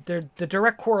 how they're the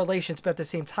direct correlations, but at the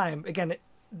same time, again,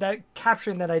 that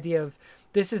capturing that idea of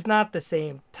this is not the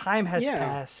same. Time has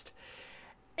passed.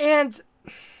 And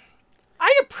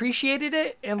I appreciated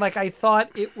it, and like I thought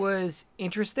it was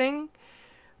interesting,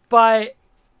 but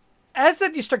as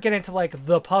then you start getting into like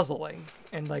the puzzling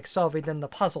and like solving then the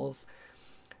puzzles,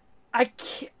 I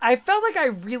felt like I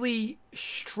really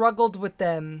struggled with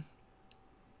them.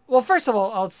 Well, first of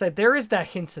all, I'll say there is that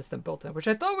hint system built in, which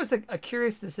I thought was a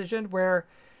curious decision where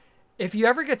if you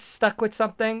ever get stuck with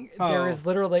something, there is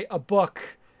literally a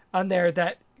book on there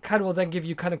that kind of will then give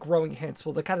you kind of growing hints.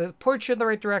 Well, they kind of point you in the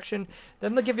right direction.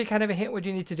 Then they'll give you kind of a hint what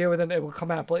you need to do, and then it will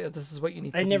come out. But this is what you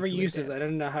need to do. I never used it. I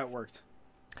didn't know how it worked.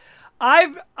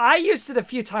 I used it a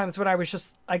few times when I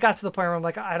got to the point where I'm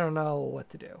like, I don't know what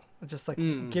to do. I'm just like,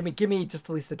 give me just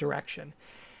at least the direction.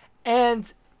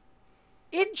 And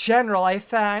in general, I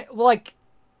found, like,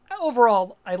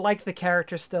 overall, I like the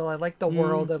character still. I like the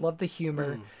world. I love the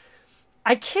humor.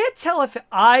 I can't tell if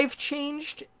I've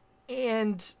changed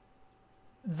and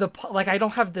I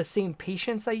don't have the same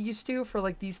patience I used to for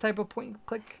like these type of point and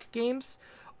click games,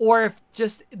 or if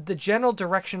just the general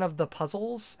direction of the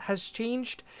puzzles has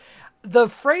changed. The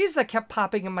phrase that kept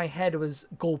popping in my head was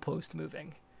goalpost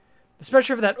moving,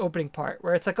 especially for that opening part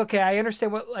where it's like, okay, I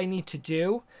understand what I need to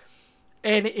do.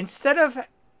 And instead of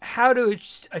how to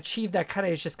achieve that, kind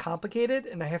of is just complicated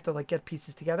and I have to like get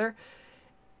pieces together.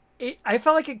 I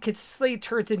felt like it consistently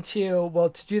turns into, well,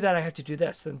 to do that, I have to do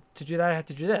this. Then to do that, I have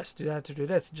to do this. Do that, I have to do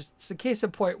this. Just it's a case in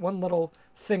point, one little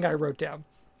thing I wrote down.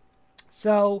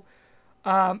 So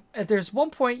there's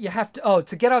one point you have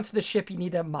to get onto the ship, you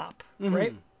need a mop,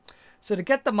 right? So to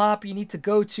get the mop, you need to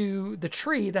go to the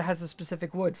tree that has a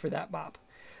specific wood for that mop.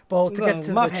 Well, to get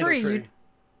to the tree,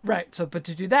 right. So, but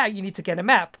to do that, you need to get a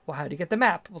map. Well, how do you get the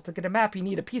map? Well, to get a map, you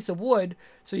need a piece of wood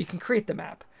so you can create the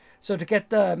map. So to get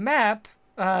the map,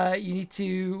 you need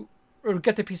to, or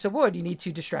get the piece of wood, you need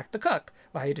to distract the cook.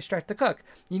 Well, how do you distract the cook?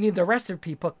 You need the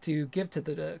recipe book to give to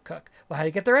the cook. Well, how do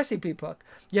you get the recipe book?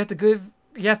 You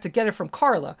have to get it from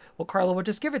Carla. Well, Carla will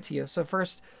just give it to you. So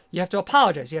first, you have to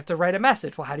apologize. You have to write a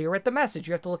message. Well, how do you write the message?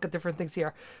 You have to look at different things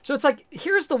here. So it's like,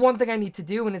 here's the one thing I need to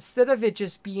do. And instead of it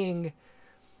just being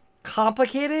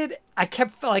complicated, I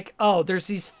kept like, oh, there's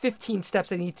these 15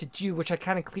 steps I need to do, which I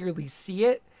kind of clearly see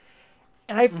it.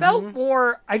 And I felt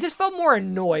I just felt more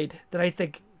annoyed that I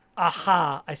think,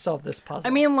 aha, I solved this puzzle.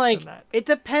 I mean, like, it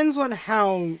depends on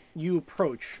how you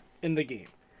approach in the game.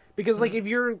 Because, like, if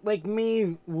you're like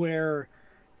me, where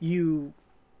you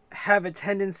have a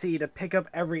tendency to pick up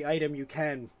every item you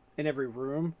can in every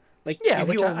room, like,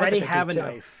 if you already have a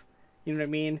knife, you know what I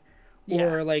mean? Yeah.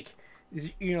 Or, like,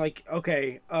 you're like,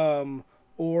 okay,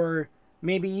 or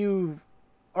maybe you've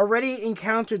already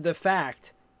encountered the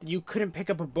fact that you couldn't pick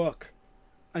up a book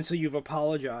until you've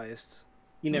apologized,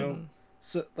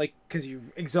 so like because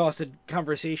you've exhausted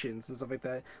conversations and stuff like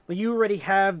that. Like you already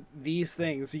have these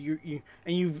things,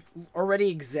 you've already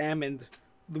examined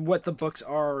what the books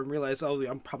are and realized, oh,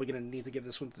 I'm probably gonna need to give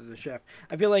this one to the chef.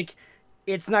 I feel like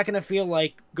it's not gonna feel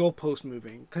like goalpost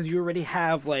moving because you already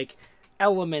have like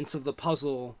elements of the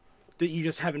puzzle that you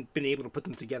just haven't been able to put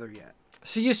them together yet.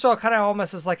 So you saw kind of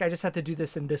almost as like I just had to do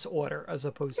this in this order as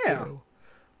opposed to.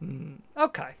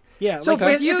 Okay. Yeah, so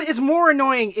like it's more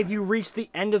annoying if you reach the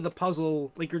end of the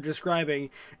puzzle, like you're describing,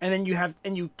 and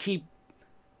then you keep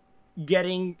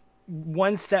getting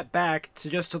one step back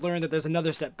to learn that there's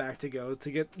another step back to go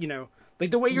to get, like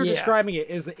the way you're describing it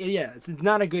is, it's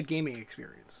not a good gaming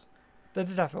experience.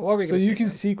 That's definitely. What were we so you can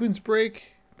sequence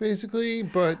break basically,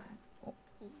 but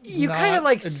you kind of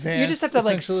like you just have to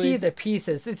like see the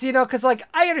pieces. It's because like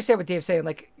I understand what Dave's saying,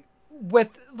 like.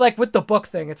 With the book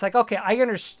thing, it's like, okay, I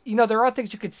understand. There are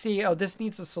things you could see. Oh, this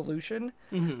needs a solution,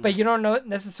 but you don't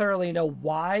necessarily know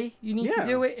why you need to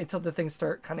do it until the things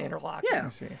start kind of interlocking. Yeah, I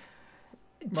see.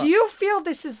 Do you feel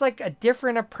this is like a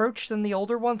different approach than the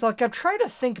older ones? Like, I'm trying to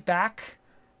think back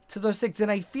to those things,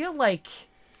 and I feel like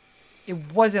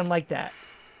it wasn't like that.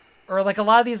 Or like a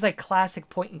lot of these like classic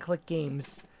point and click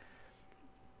games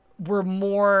were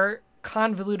more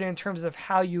convoluted in terms of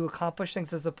how you accomplish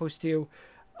things as opposed to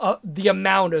the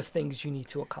amount of things you need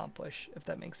to accomplish, if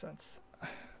that makes sense.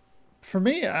 For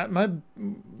me,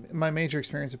 my major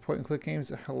experience with point and click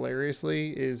games,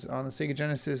 hilariously, is on the Sega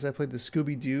Genesis. I played the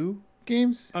Scooby-Doo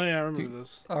games. Oh yeah, I remember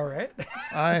this. All right.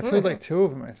 I played like 2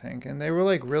 of them, I think, and they were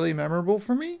like really memorable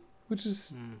for me. Which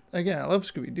is, again, I love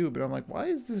Scooby-Doo, but I'm like, why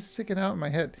is this sticking out in my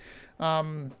head?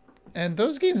 And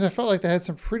those games, I felt like they had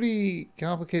some pretty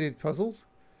complicated puzzles.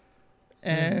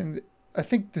 And I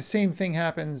think the same thing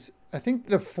happens. I think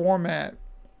the format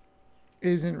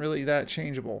isn't really that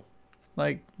changeable.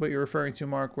 Like what you're referring to,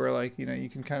 Mark, where like, you know, you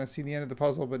can kind of see the end of the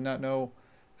puzzle, but not know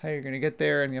how you're going to get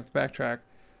there, and you have to backtrack.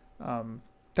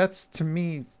 That's, to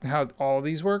me, how all of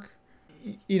these work.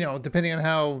 You know, depending on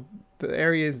how the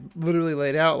area is literally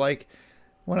laid out, like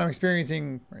what I'm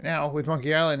experiencing right now with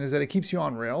Monkey Island is that it keeps you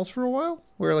on rails for a while,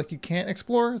 where like you can't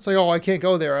explore. It's like, oh, I can't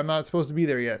go there. I'm not supposed to be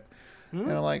there yet.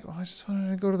 And I'm like, oh, I just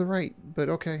wanted to go to the right, but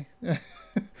okay.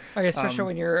 Okay, especially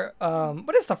when you're,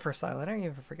 what is the first island? I don't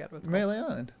even forget what's called. Melee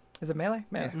Island. Is it Melee?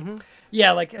 Melee. Yeah.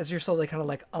 Yeah, like as you're slowly kind of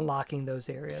like unlocking those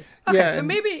areas. Okay, Yeah, so and-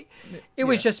 maybe it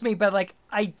was just me, but like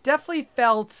I definitely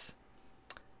felt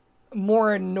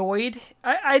more annoyed.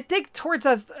 I think towards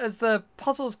as the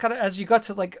puzzles kind of as you got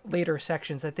to like later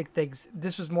sections, I think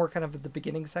this was more kind of the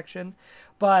beginning section,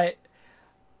 but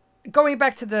going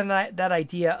back to that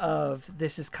idea of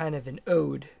this is kind of an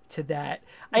ode to that,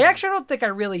 I actually don't think I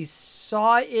really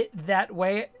saw it that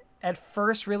way at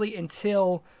first, really,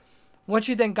 until once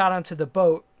you then got onto the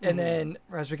boat, and then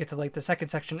as we get to like the second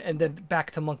section, and then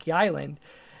back to Monkey Island,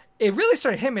 it really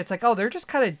started hitting me. It's like, oh, they're just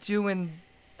kind of doing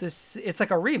this. It's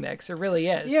like a remix. It really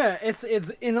is. Yeah, it's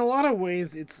in a lot of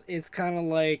ways it's kind of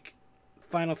like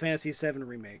Final Fantasy VII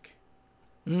Remake,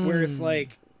 where it's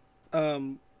like,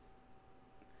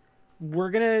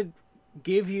 we're gonna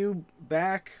give you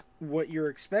back what you're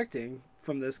expecting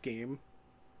from this game,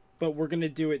 but we're gonna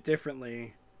do it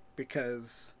differently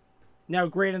because now,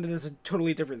 granted, this is a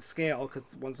totally different scale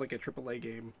because one's like a AAA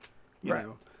game, you Right.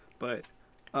 know, but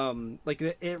like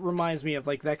it reminds me of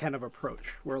like that kind of approach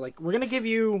where like we're gonna give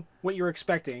you what you're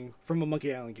expecting from a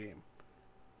Monkey Island game.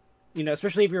 You know,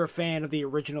 especially if you're a fan of the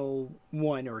original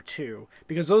 1 or 2,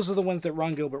 because those are the ones that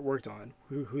Ron Gilbert worked on.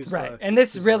 Who's Right. And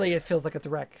this really, it feels like a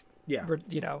direct, Yeah.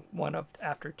 you know, one of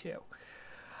after 2.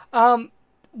 I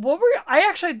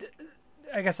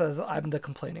guess I'm the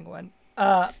complaining one.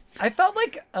 I felt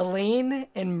like Elaine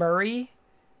and Murray,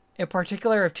 in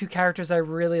particular, of 2 characters I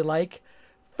really like,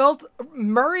 felt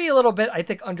Murray a little bit, I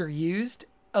think, underused.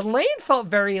 Elaine felt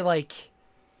very like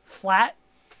flat,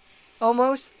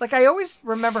 almost. Like I always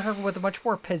remember her with much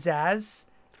more pizzazz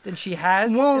than she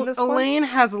has in this one. Elaine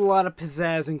has a lot of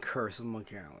pizzazz and curse in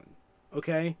Monkey Island.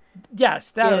 Okay?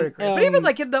 Yes, that I would And, agree. But even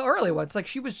like in the early ones, like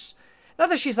she was, not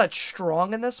that she's not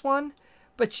strong in this one,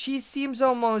 but she seems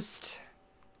almost,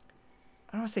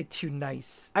 I don't want to say too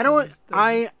nice.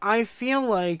 I feel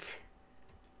like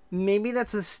maybe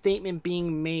that's a statement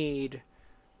being made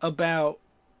about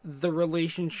the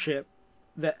relationship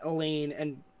that Elaine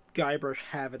and Guybrush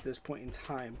have at this point in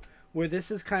time, where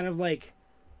this is kind of like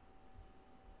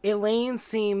Elaine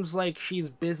seems like she's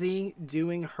busy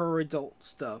doing her adult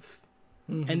stuff,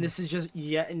 and this is just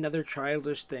yet another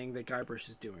childish thing that Guybrush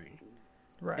is doing.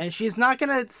 Right. And she's not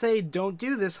gonna say, "Don't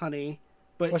do this, honey,"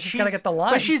 but Well, she's gotta get the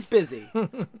lines. But she's busy,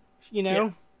 you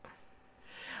know.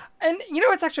 And you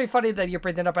know, it's actually funny that you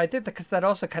bring that up. I think because that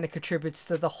also kind of contributes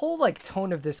to the whole like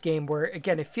tone of this game, where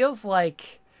again, it feels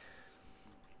like,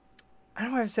 I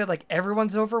don't want to say like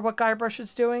everyone's over what Guybrush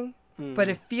is doing, but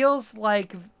it feels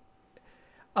like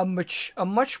a much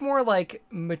more like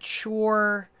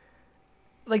mature,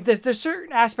 like there's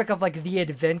certain aspect of like the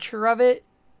adventure of it.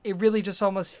 It really just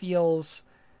almost feels,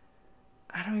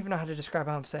 I don't even know how to describe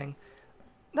how I'm saying,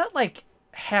 not like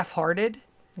half-hearted,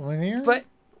 Linear? but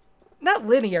not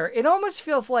linear. It almost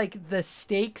feels like the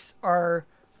stakes are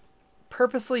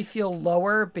purposely feel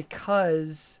lower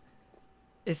because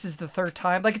this is the third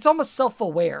time. Like it's almost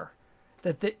self-aware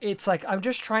that it's like, I'm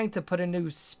just trying to put a new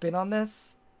spin on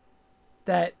this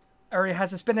that already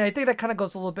has a spin. And I think that kind of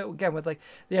goes a little bit again with like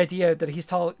the idea that he's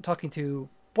talking to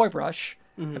Boybrush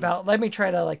about, let me try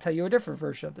to like tell you a different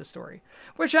version of the story,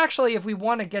 which actually, if we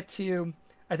want to get to,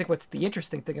 I think what's the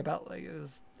interesting thing about like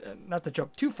is not to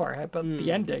jump too far ahead, but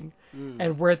the ending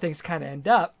and where things kind of end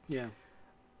up. Yeah.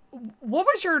 What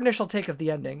was your initial take of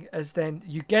the ending? As then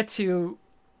you get to,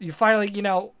 you finally, you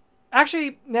know,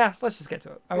 Actually, nah, let's just get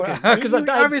to it. Okay. Because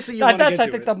Obviously you wanna that's, get I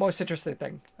to think, it. the most interesting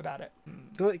thing about it.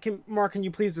 Mark, can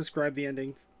you please describe the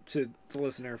ending to the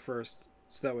listener first,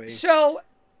 so that way? So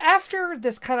after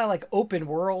this kind of like open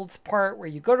worlds part where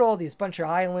you go to all these bunch of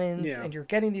islands Yeah. and you're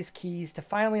getting these keys to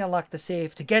finally unlock the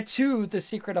safe to get to the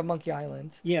secret of Monkey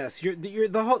Island. Yes, you're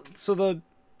the whole. So the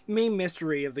main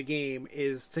mystery of the game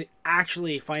is to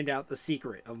actually find out the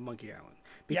secret of Monkey Island,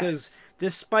 because Yes.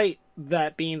 despite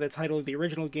that being the title of the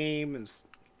original game, and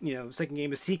second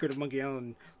game is Secret of Monkey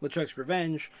Island: LeChuck's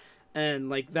Revenge, and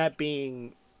like that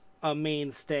being a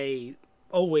mainstay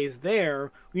always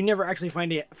there, we never actually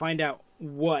find out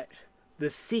what the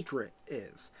secret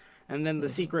is, and then the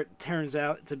secret turns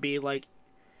out to be like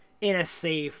in a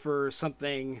safe or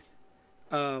something.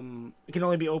 It can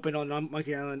only be opened on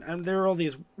Monkey Island, and there are all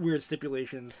these weird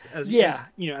stipulations as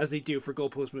they do for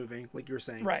goalpost moving, like you were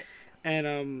saying. Right.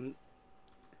 And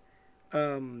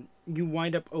you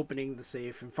wind up opening the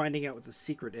safe and finding out what the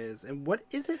secret is. And what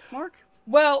is it, Mark?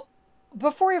 Well,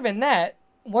 before even that,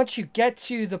 once you get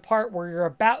to the part where you're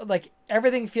about, like,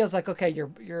 everything feels like, okay,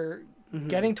 you're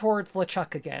getting towards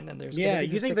LeChuck again, and there's gonna be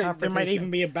you this think big that there might confrontation.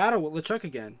 even be a battle with LeChuck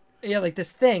again, Yeah, like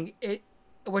this thing,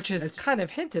 which is kind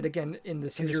of hinted again in the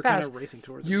because series you're kind past. of racing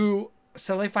towards it. You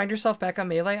suddenly find yourself back on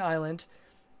Melee Island.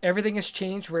 Everything has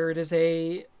changed where it is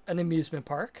an amusement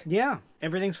park. Yeah,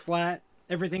 everything's flat.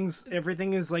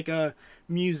 Everything is like a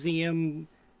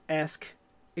museum-esque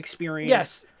experience.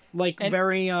 Yes. Like And-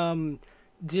 very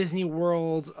Disney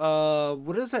World,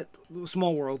 what is that?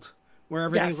 Small World, where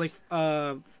everything's Yes.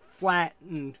 like flat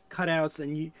and cutouts,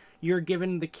 and you're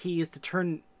given the keys to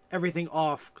turn everything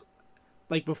off,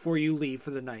 like before you leave for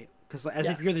the night, because as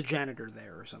if you're Yes. the janitor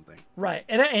there or something. Right.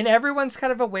 And everyone's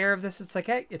kind of aware of this. It's like,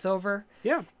 hey, it's over.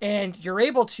 Yeah. And you're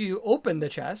able to open the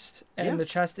chest, and Yeah. the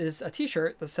chest is a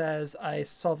T-shirt that says, "I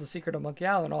solved the secret of Monkey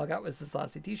Island. All I got was this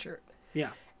lousy T-shirt."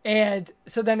 Yeah. And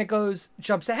so then it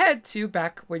jumps ahead to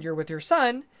back when you're with your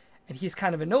son, and he's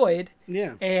kind of annoyed.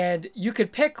 Yeah. And you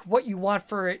could pick what you want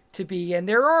for it to be, and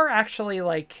there are actually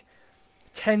like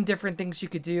 10 different things you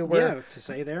could do. Where, Yeah. To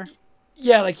say there.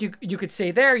 yeah, like you could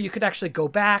stay there. You could actually go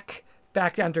back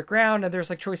underground, and there's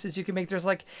like choices you can make. There's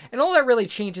like, and all that really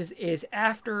changes is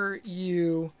after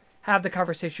you have the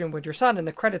conversation with your son and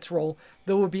the credits roll,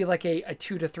 there will be like a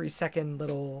 2 to 3 second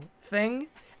little thing,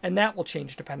 and that will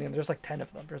change depending on. There's like 10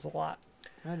 of them. There's a lot.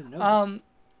 I didn't know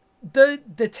this.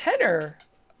 The tenor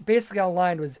basically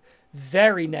online was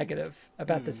very negative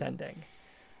about this ending.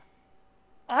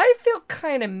 I feel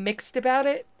kind of mixed about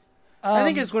it. I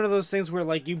think it's one of those things where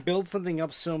like you build something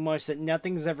up so much that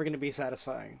nothing's ever going to be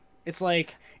satisfying. It's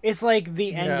like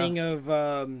the ending of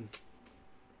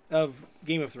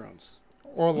Game of Thrones.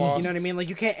 Or Lost. You know what I mean? Like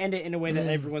you can't end it in a way that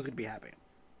everyone's going to be happy.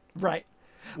 right.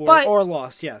 Or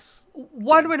Lost, yes.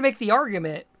 One would make the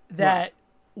argument that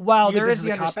while You think there this is is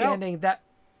the a cop-out? understanding that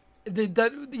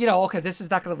okay, this is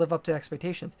not going to live up to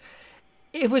expectations.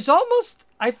 It was almost,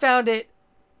 I found it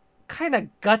kind of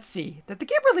gutsy that the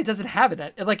game really doesn't have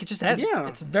it. Like it just ends. Yeah.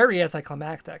 It's very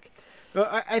anticlimactic.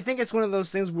 But I think it's one of those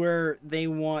things where they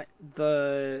want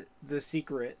the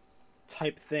secret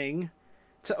type thing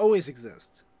to always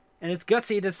exist. And it's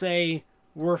gutsy to say,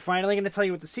 we're finally going to tell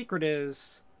you what the secret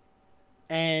is,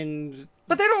 and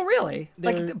But they don't really.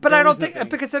 There- But there I don't is think nothing.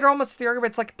 because they're almost the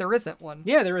argument's like there isn't one.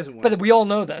 yeah, there isn't one. But we all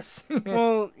know this.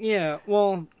 Well, yeah,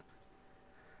 well,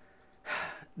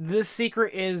 this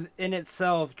secret is in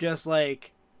itself just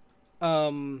like,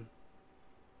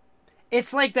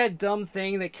 it's like that dumb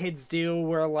thing that kids do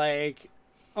where like,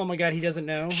 oh my god, he doesn't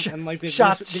know, and like they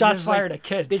shots just, fired like, at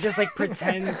kids. They just like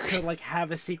pretend to like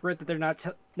have a secret that they're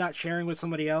not sharing with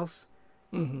somebody else.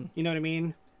 Mhm. You know what I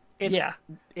mean? It's, Yeah.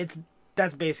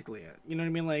 That's basically it. You know what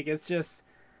I mean? Like it's just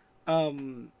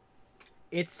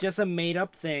a made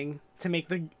up thing to make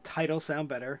the title sound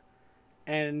better,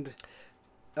 and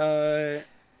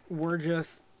we're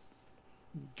just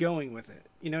going with it.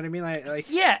 You know what I mean? Like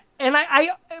Yeah, and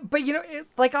but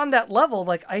like on that level,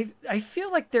 like I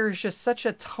feel like there's just such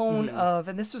a tone of,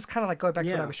 and this was kind of like going back to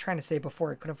what I Yeah. was trying to say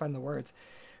before, I couldn't find the words,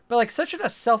 but like such a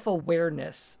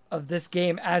self-awareness of this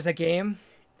game as a game.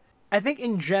 I think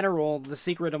in general, the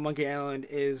secret of Monkey Island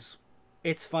is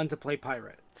it's fun to play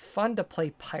pirate. It's fun to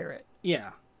play pirate. Yeah.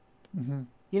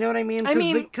 You know what I mean? I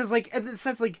mean- because like in the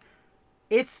sense like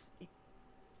it's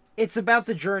about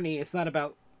the journey. It's not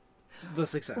about the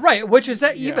success. Right, which is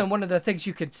that even one of the things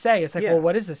you could say. It's like, Yeah. well,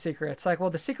 what is the secret? It's like, well,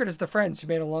 the secret is the friends you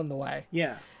made along the way.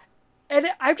 Yeah. And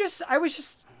I was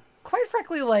just quite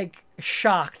frankly like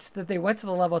shocked that they went to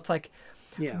the level. It's like,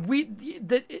 Yeah.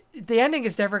 the ending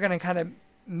is never going to kind of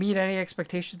meet any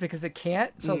expectations because it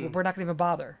can't. So we're not going to even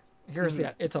bother. Here's the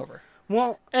end. It's over.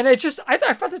 Well, And it just, I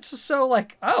thought that's just so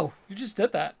like, oh, you just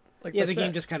did that. Like, yeah, the that's game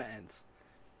it. just kind of ends.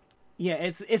 Yeah,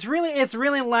 it's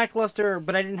really lackluster,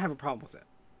 but I didn't have a problem with it.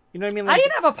 You know what I mean? I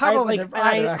didn't have a problem with it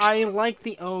either, I like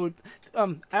the ode.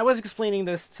 I was explaining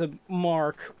this to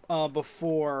Mark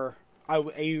before I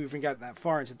even got that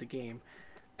far into the game,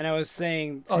 and I was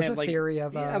saying to him, the theory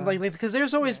of like because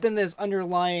there's always been this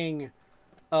underlying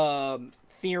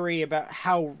theory about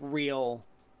how real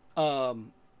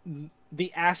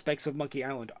the aspects of Monkey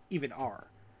Island even are,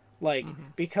 like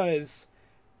because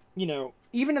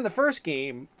even in the first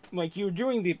game, like you were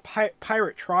doing the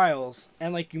pirate trials,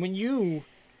 and like when you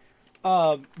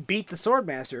beat the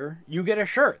Swordmaster, you get a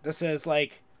shirt that says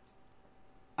like,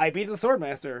 "I beat the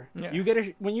Swordmaster." Yeah. You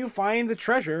get when you find the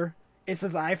treasure, it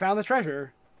says, "I found the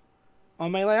treasure."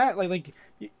 On my like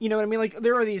you know what I mean? Like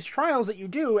there are these trials that you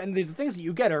do, and the things that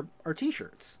you get are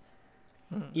T-shirts.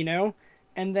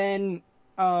 And then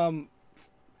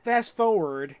fast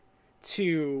forward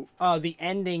to the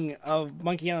ending of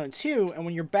Monkey Island 2, and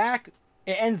when you're back,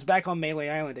 it ends back on Melee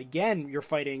Island again. You're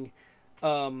fighting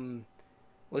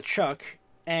LeChuck,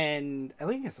 and I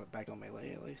think it's back on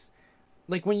Melee at least.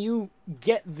 Like when you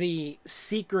get the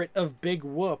secret of Big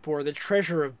Whoop, or the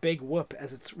treasure of Big Whoop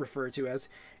as it's referred to as,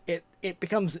 it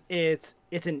becomes it's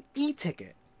an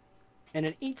e-ticket. And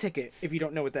an e-ticket, if you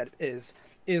don't know what that is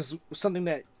something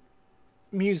that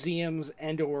museums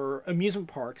and or amusement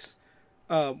parks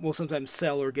will sometimes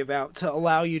sell or give out to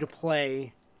allow you to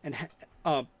play and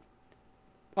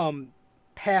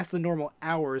past the normal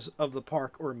hours of the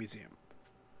park or museum.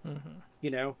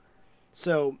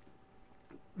 So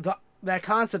that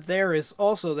concept there is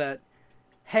also that,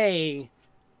 hey,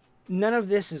 none of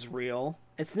this is real.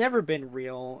 It's never been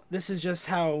real. This is just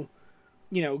how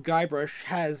Guybrush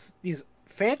has these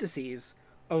fantasies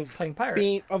of Playing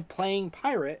pirate. playing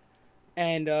pirate,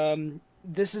 and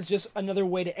this is just another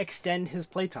way to extend his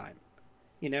playtime.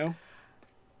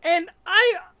 And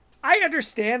I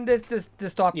understand this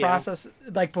thought process,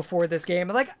 like before this game.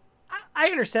 Like I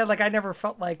understand, like I never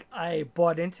felt like I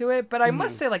bought into it, but I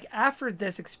must say, like after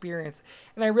this experience,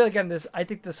 and I really get this, I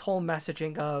think this whole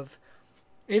messaging of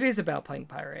it is about playing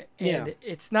pirate, and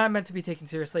it's not meant to be taken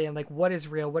seriously, and like what is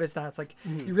real, what is not. It's like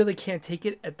you really can't take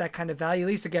it at that kind of value, at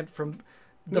least again from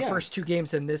the first two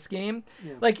games in this game.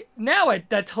 Like now I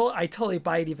totally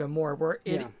buy it even more, where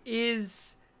it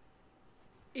is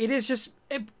just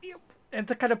and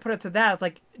to kind of put it to that,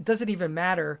 like it doesn't even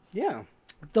matter.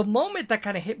 The moment that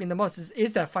kind of hit me the most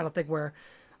is that final thing where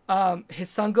his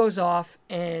son goes off,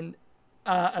 and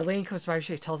Elaine comes by.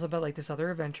 She tells him about like this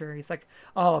other adventure. He's like,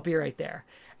 "Oh, I'll be right there."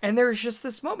 And there's just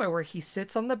this moment where he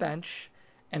sits on the bench,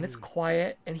 and it's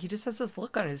quiet, and he just has this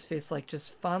look on his face, like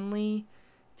just fondly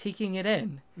taking it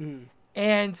in.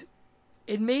 And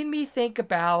it made me think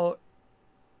about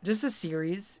just the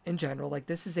series in general. Like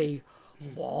this is a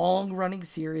long running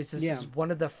series. This is one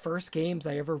of the first games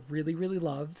I ever really, really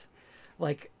loved.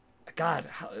 Like, God,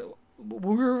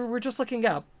 we're just looking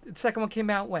up. The second one came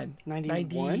out when?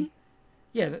 91?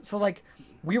 Yeah, so like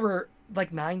we were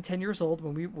like 9-10 years old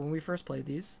when we first played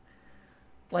these.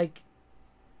 Like,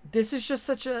 this is just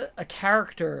such a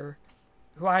character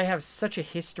who I have such a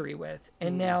history with,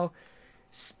 and now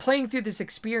playing through this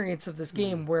experience of this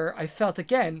game where I felt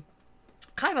again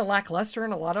kind of lackluster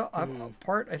in a lot of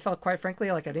part. I felt, quite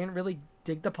frankly, like I didn't really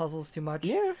dig the puzzles too much.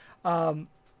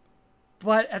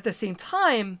 But at the same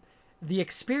time, the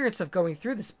experience of going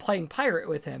through this, playing pirate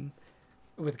with him,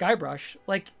 with Guybrush,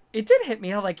 like it did hit me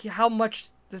how much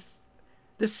this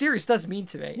series does mean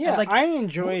to me. Yeah, and, like I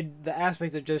enjoyed the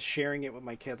aspect of just sharing it with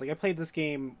my kids. Like I played this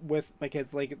game with my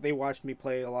kids. Like they watched me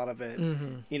play a lot of it.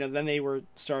 Then they were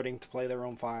starting to play their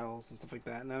own files and stuff like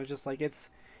that. And I was just like, it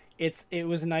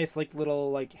was a nice like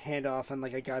little like handoff, and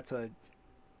like I got to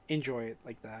enjoy it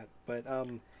like that. But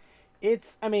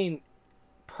I mean,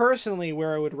 personally,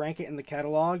 where I would rank it in the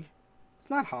catalog,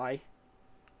 not high.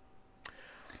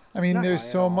 I mean, Not there's high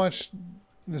at so all. much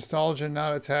nostalgia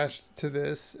not attached to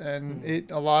this, and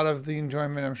a lot of the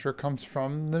enjoyment, I'm sure, comes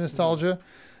from the nostalgia.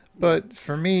 But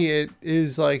for me, it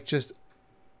is like just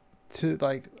to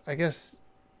like, I guess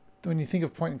when you think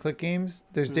of point and click games,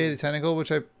 there's Day of the Tentacle,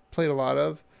 which I played a lot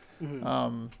of,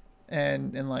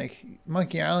 and like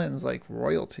Monkey Island's like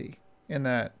royalty in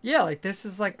that. yeah, like this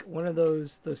is like one of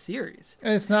those series.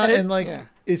 And it's not, And it- and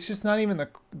it's just not even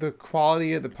the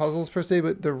quality of the puzzles per se,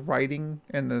 but the writing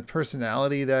and the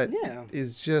personality that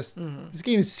is just, this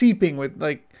game is seeping with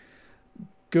like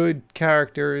good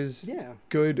characters,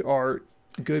 good art,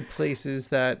 good places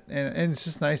that, and it's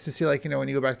just nice to see, like, when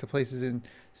you go back to places in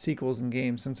sequels and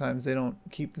games, sometimes they don't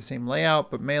keep the same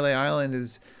layout, but Melee Island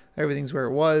is, everything's where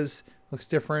it was, looks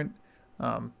different.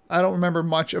 I don't remember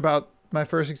much about my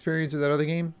first experience with that other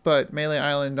game, but Melee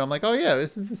Island, I'm like, oh yeah,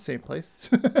 this is the same place.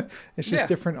 It's just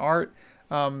different art.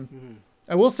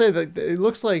 I will say that it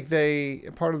looks like I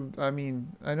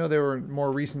know there were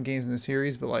more recent games in the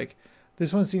series, but like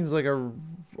this one seems like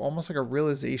almost like a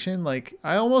realization. Like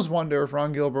I almost wonder if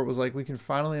Ron Gilbert was like, we can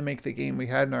finally make the game we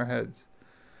had in our heads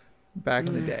back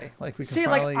in the day. Like we can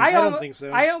finally. Like I don't think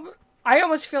so. I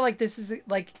almost feel like this is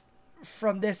like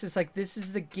from this is like this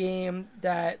is the game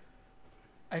that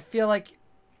I feel like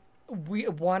we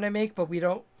want to make, but we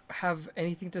don't have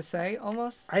anything to say.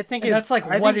 Almost, I think that's like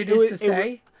what it is to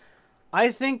say. I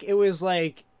think it was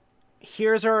like,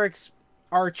 here's our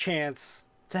chance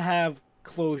to have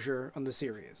closure on the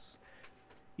series.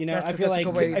 You know, I feel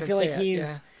like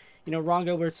he's, you know, Ron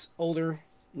Gilbert's older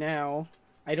now.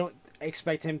 I don't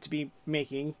expect him to be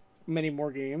making many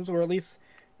more games, or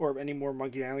any more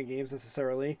Monkey Island games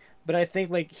necessarily. But I think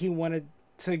like he wanted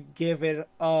to give it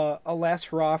a last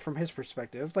hurrah from his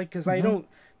perspective, like because I don't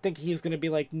think he's gonna be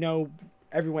like, no,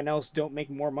 everyone else don't make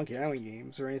more Monkey Island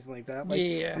games or anything like that.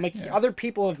 Like, other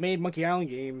people have made Monkey Island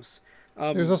games.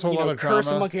 There's also a lot of Curse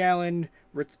drama. of Monkey Island,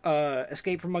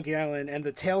 Escape from Monkey Island, and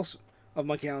the Tales of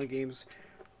Monkey Island games,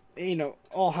 you know,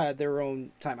 all had their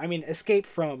own time. I mean, Escape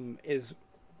from is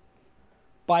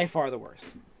by far the worst.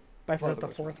 By far the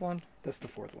fourth one. That's the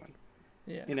fourth one.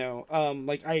 Yeah. You know,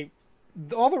 like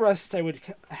all the rest I would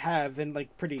have in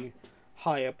like pretty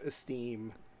high up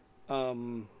esteem,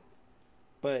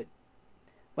 but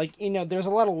like, you know, there's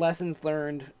a lot of lessons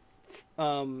learned,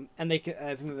 and I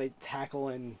think they tackle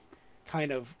and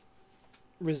kind of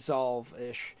resolve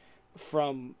ish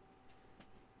from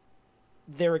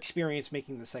their experience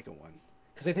making the second one,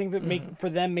 because I think that for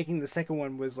them making the second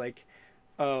one was like,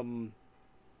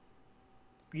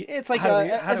 it's like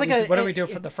what do we do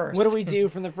for the first? What do we do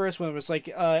from the first one? It was like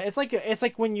it's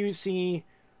like when you see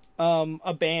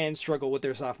a band struggle with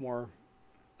their sophomore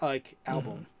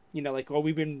album. You know, like, well,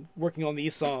 we've been working on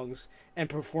these songs and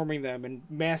performing them and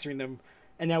mastering them,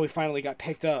 and now we finally got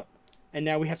picked up, and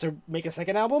now we have to make a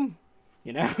second album.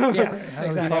 You know, yeah,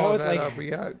 exactly. We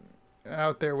got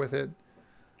out there with it,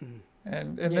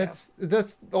 and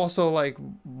that's also like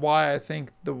why I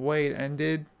think the way it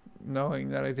ended, knowing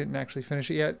that I didn't actually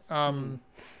finish it yet,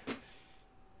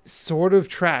 sort of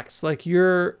tracks. Like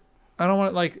I don't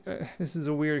want this is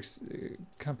a weird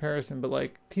comparison, but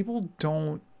like people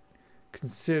don't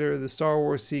consider the Star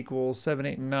Wars sequels 7,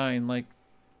 8, and 9 like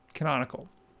canonical.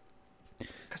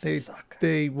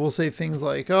 They will say things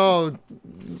like, "Oh,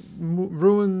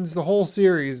 ruins the whole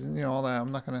series," and, you know, all that.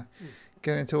 I'm not gonna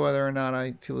get into whether or not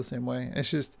I feel the same way. It's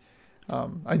just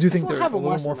I do think they're a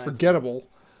little more forgettable.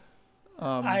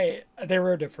 They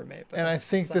ruined it for me. And I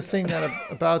think the thing that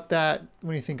about that,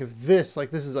 when you think of this,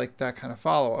 like this is like that kind of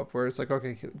follow up where it's like,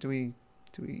 okay, do we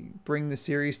bring the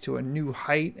series to a new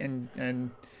height and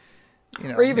you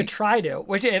know, or even try to,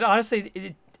 which it honestly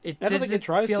it I don't think it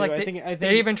tries feel to. like I think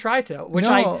they even tried to, which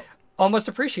I almost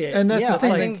appreciate. And that's the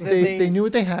thing. I think They knew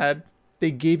what they had.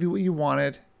 They gave you what you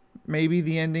wanted. Maybe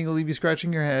the ending will leave you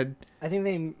scratching your head. I think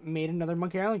they made another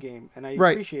Monkey Island game, and I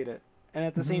appreciate it. And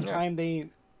at the same time, they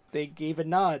gave a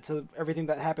nod to everything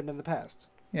that happened in the past.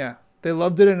 Yeah, they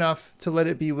loved it enough to let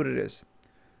it be what it is.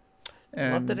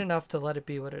 And loved it enough to let it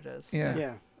be what it is. Yeah.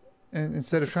 Yeah. And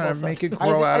instead of trying to make it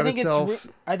grow out of itself.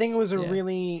 I think it was a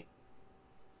really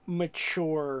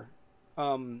mature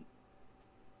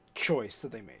choice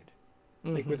that they made.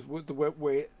 Like with the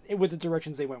way with the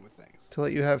directions they went with things. To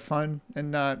let you have fun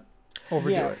and not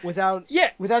overdo it.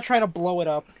 Without trying to blow it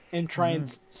up and try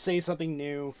and say something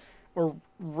new or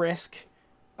risk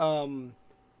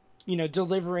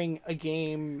delivering a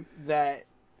game that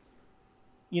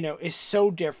is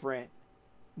so different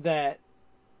that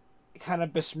kind of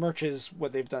besmirches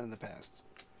what they've done in the past.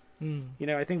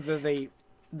 I think that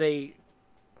they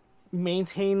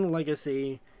maintain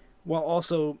legacy while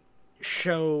also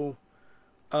show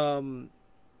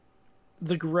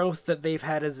the growth that they've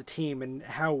had as a team and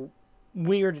how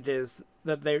weird it is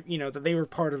that they were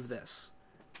part of this,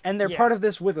 and they're part of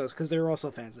this with us because they're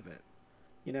also fans of it.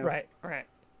 Right.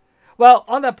 Well,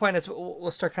 on that point,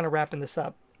 we'll start kind of wrapping this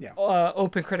up. Yeah.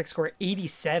 Open critic score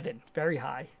 87, very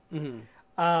high.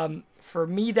 For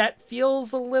me, that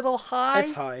feels a little high.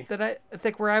 It's high. That I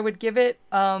think where I would give it.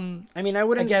 I mean, I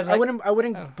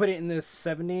wouldn't put it in the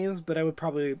 70s, but I would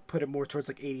probably put it more towards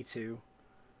like 82.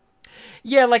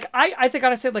 Yeah, like I think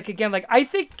honestly, like again, like I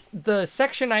think the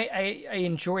section I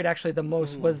enjoyed actually the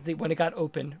most was when it got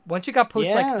open. Once you got post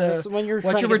when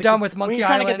you were done with Monkey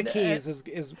Island, trying to get the keys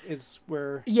is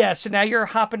where. Yeah, so now you're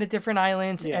hopping to different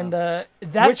islands, and that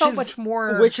felt much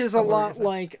more. Which is a lot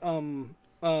like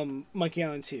Monkey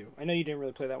Island 2. I know you didn't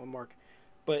really play that one, Mark,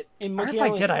 But in Or Monkey if I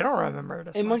Island, did, I don't remember it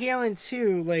as in much. Monkey Island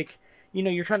 2, like, you know,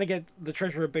 you're trying to get the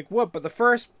treasure of Big Whoop, but the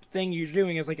first thing you're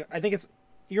doing is, like, I think it's,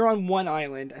 you're on one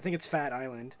island. I think it's Fat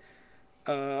Island.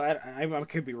 I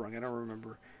could be wrong. I don't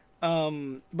remember.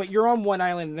 But you're on one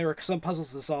island, and there are some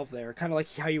puzzles to solve there, kind of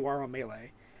like how you are on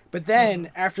Melee. But then,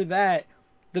 after that,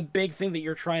 the big thing that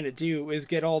you're trying to do is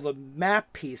get all the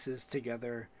map pieces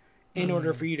together in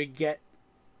order for you to get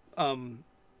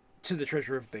to the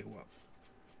treasure of Big Whoop.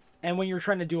 And when you're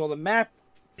trying to do all the map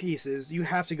pieces, you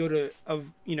have to go to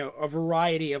a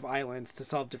variety of islands to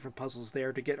solve different puzzles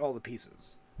there to get all the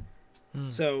pieces.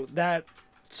 So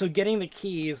getting the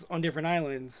keys on different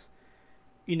islands,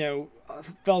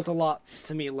 felt a lot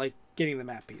to me like getting the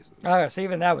map pieces. Oh, so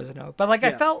even that was a no. But like I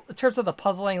Yeah. felt in terms of the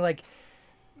puzzling, like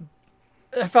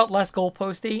I felt less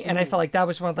goalposty, and I felt like that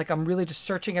was one like I'm really just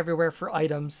searching everywhere for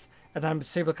items, and I'm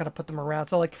just able to kind of put them around.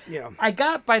 So like Yeah. I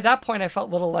got by that point I felt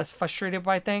a little less frustrated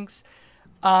by things.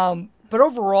 But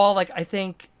overall, like I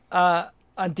think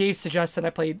on Dave's suggestion, I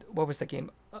played what was the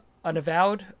game?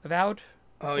 Unavowed? Avowed?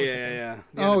 Oh yeah.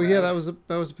 Oh yeah, that was a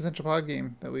potential pod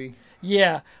game that we.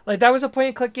 Yeah, like that was a point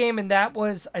and click game, and that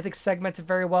was I think segmented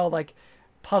very well. Like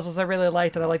puzzles I really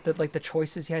liked, and I liked the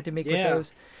choices you had to make with Yeah.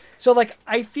 those. So like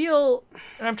I feel,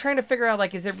 and I'm trying to figure out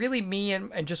like is it really me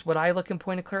and just what I look in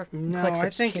point and click No, clicks I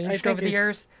that's think changed over the it's-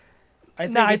 years? I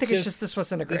think No, I think it's just this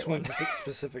wasn't a great this one one.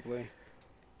 specifically.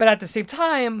 But at the same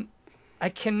time, I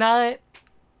cannot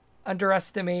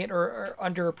underestimate or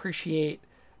underappreciate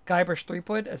Guybrush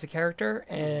Threepwood as a character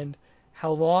and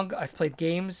how long I've played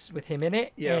games with him in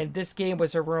it. Yeah. And this game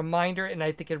was a reminder, and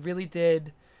I think it really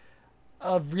did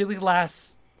a really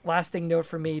lasting note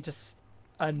for me, just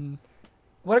on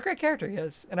what a great character he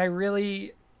is. And I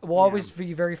really will always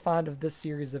be very fond of this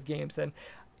series of games. And,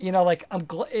 like I'm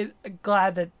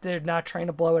glad that they're not trying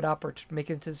to blow it up or to make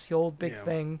it into this old big Yeah.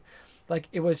 thing. Like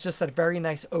it was just a very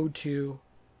nice ode to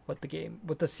what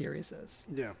the series is.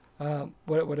 Yeah.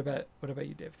 What about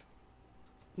you, Dave?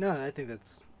 No, I think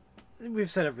we've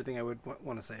said everything I would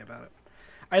want to say about it.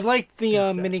 I liked the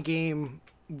Good set. mini game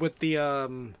with the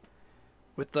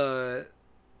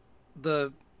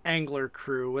angler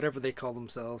crew, whatever they call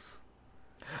themselves.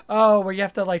 Oh, where you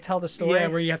have to like tell the story. Yeah,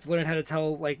 where you have to learn how to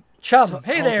tell like Chum. t-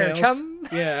 Hey tall there, tales. chum.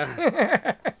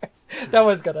 Yeah. That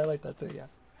was good. I like that too. Yeah.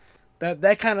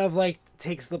 That kind of like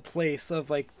takes the place of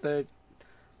like the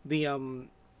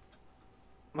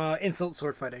insult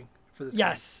sword fighting for this.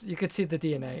 Yes, you could see the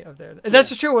DNA of there. And that's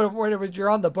just true when you're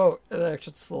on the boat. Actually,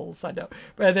 just a little side note.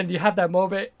 But then you have that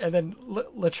moment, and then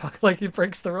LeChuck like he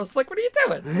breaks the rules. Like, what are you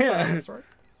doing? That's not how this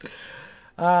works.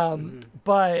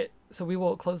 But so we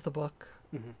will close the book.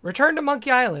 Return to Monkey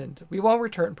Island. We won't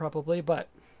return probably, but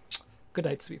good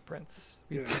night, sweet prince.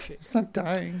 We appreciate It's not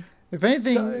dying. If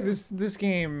anything, this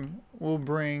game will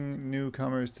bring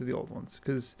newcomers to the old ones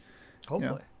because it.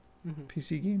 Hopefully.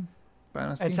 PC game, buy on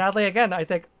And Steam. sadly, again, I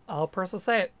think I'll personally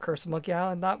say it. Curse of Monkey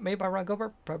Island, not made by Ron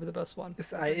Gilbert, probably the best one. It's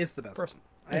the best First-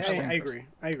 one. I agree.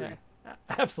 I agree. Yeah,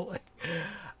 absolutely.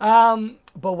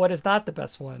 But what is not the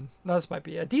best one? No, this might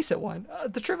be a decent one.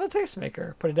 The Trivial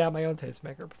Tastemaker. Putting down my own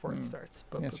tastemaker before it starts.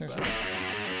 Boop, Yeah, boop, seriously.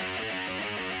 boop.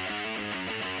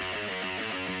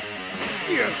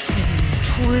 It's the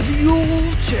Trivial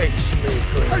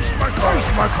Tastemaker.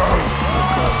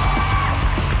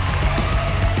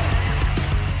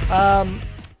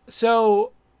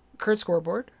 So, current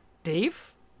scoreboard.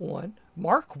 Dave won.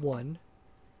 Mark won.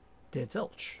 Dan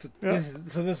Zilch.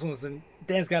 So this one's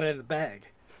Dan's got it in the bag.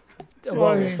 Well, Well,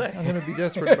 I we'll mean, say. I'm gonna be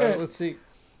desperate about it. Let's see.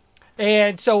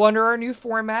 And so under our new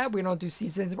format, we don't do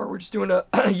seasons, but we're just doing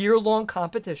a year-long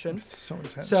competition. It's so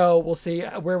intense. So we'll see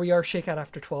where we are shake out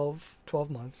after 12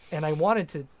 months. And I wanted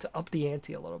to up the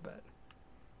ante a little bit.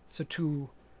 So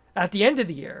at the end of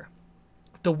the year,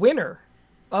 the winner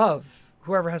of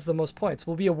whoever has the most points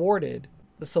will be awarded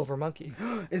the Silver Monkey.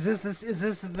 Is this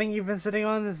the thing you've been sitting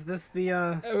on? Is this the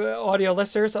Audio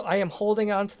listeners, I am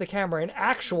holding on to the camera an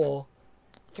actual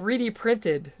 3D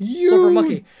printed You- Silver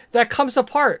Monkey that comes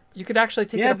apart. You could actually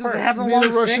take Yeah, it does apart. it have the You mean long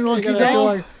the Russian stick? monkey You're gonna do, doll?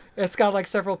 like- it's got like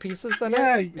several pieces in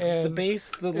Yeah, it. the And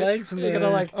base, the legs, and you're the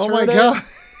gonna like Oh my turn it. god,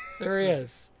 There he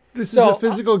is. this So, is a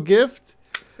physical gift.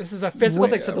 This is a physical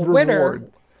thing. So the Reward. winner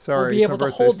Sorry, will be it's able my to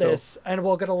birthday hold still. this, and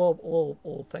we'll get a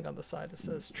little thing on the side that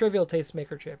says Trivial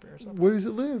Tastemaker Champion or something. Where does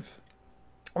it live?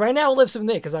 Right now it lives with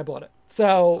me because I bought it.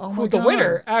 So Oh my the God.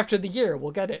 winner after the year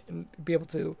will get it and be able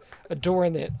to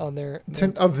adorn it on their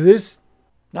Of this?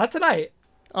 not tonight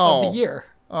Oh, of the year.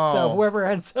 So Oh. whoever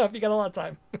ends up, you got a lot of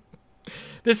time.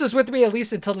 This is with me at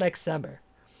least until next summer.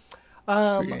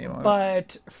 Pretty game on it.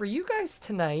 But for you guys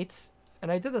tonight,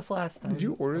 and I did this last time. Did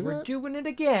you order and We're that? doing it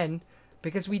again.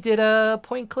 because we did a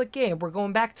point-and-click game. We're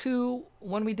going back to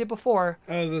one we did before,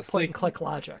 This point-and-click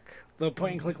logic. the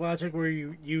point and click logic where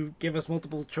you give us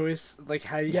multiple choice, like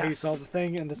how you Yes. solve the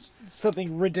thing, and it's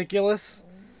something ridiculous.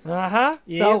 Uh-huh.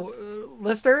 Yeah. So,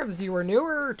 listener, if you are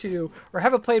newer to or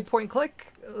haven't played point and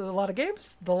click a lot of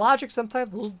games, the logic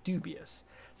sometimes a little dubious.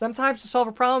 Sometimes to solve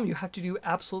a problem, you have to do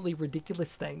absolutely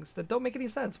ridiculous things that don't make any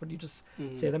sense when you just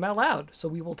say them out loud. So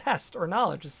we will test our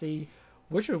knowledge to see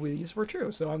which of these were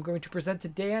true. So I'm going to present to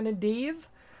Dan and Dave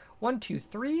 1, 2,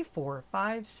 3, 4,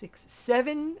 5, 6,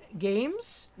 7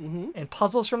 games and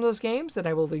puzzles from those games, and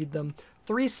I will lead them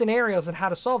 3 scenarios on how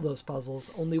to solve those puzzles.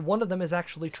 Only one of them is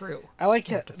actually true. I like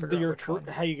have to figure out which one.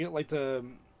 how you get like to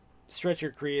stretch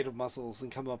your creative muscles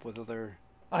and come up with other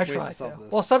I ways try to solve to.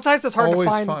 this. Well, sometimes it's hard Always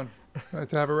to find. fun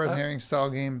to have a red herring style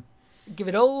game. Give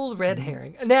it old red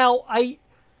herring. Now,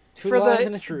 Two for lies the-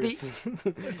 and a truth.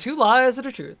 2 lies and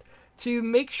a truth. To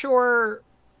make sure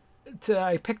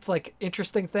I picked like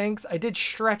interesting things, I did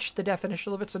stretch the definition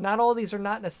a little bit. So not all of these are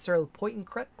not necessarily point and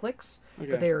clicks,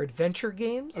 Okay. but they are adventure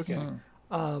games. Okay.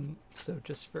 So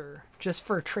just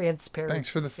for transparency. Thanks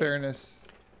for the fairness.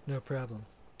 No problem.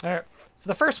 All right. So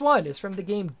the first one is from the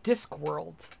game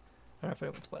Discworld. I don't know if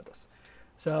anyone's played this.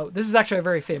 So this is actually a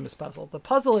very famous puzzle. The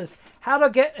puzzle is how to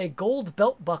get a gold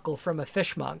belt buckle from a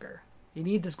fishmonger. You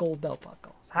need this gold belt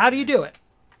buckle. So how do you do it?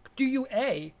 Do you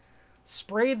A,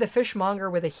 spray the fishmonger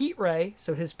with a heat ray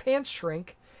so his pants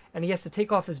shrink and he has to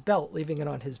take off his belt, leaving it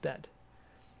on his bed?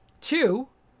 2,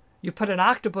 you put an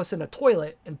octopus in a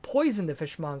toilet and poison the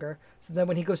fishmonger so then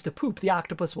when he goes to poop, the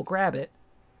octopus will grab it.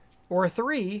 Or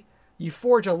 3, you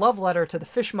forge a love letter to the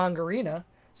fishmongerina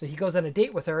so he goes on a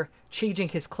date with her, changing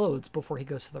his clothes before he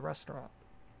goes to the restaurant.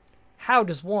 How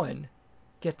does one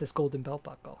get this golden belt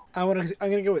buckle? I'm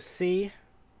gonna go with C,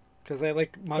 because I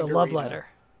like The Margarita. love letter.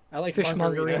 I like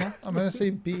Fishmongerina. I'm gonna say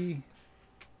B.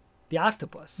 The It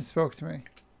octopus. spoke to me.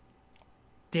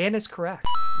 Dan is correct.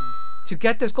 To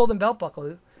get this golden belt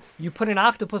buckle, you put an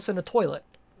octopus in a toilet,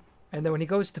 and then when he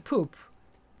goes to poop,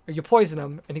 or you poison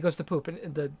him, and he goes to poop,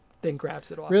 and the thing grabs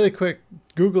it off. Really quick,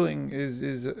 Googling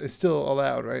is still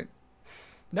allowed, right?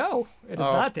 No, it is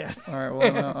Oh. not, Dan. All right,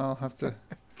 well, I'll have to.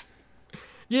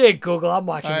 You didn't Google. I'm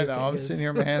watching. I your know, I'm fingers. sitting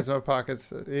here with my hands in my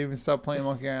pockets. I even stopped playing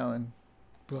Monkey Island.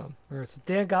 Boom. All right, so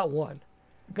Dan got 1.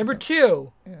 Number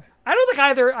 2. Yeah. I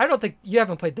don't think you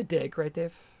haven't played The Dig, right,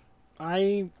 Dave?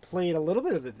 I played a little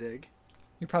bit of the dig.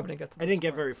 You probably didn't get to I didn't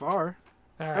get very far.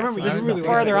 All right, remember so you this is really the liked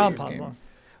farther that on this puzzle. game.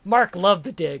 Mark loved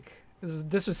The Dig.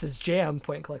 This was his jam,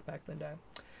 point and click back then, Dan.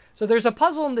 So there's a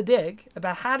puzzle in The Dig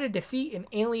about how to defeat an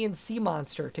alien sea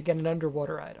monster to get an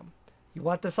underwater item. You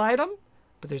want this item,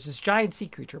 but there's this giant sea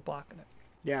creature blocking it.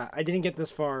 Yeah, I didn't get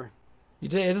this far. You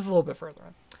did. This is a little bit further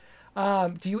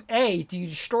on. Do you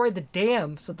destroy the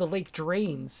dam so the lake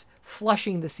drains,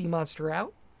 flushing the sea monster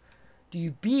out? Do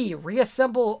you B,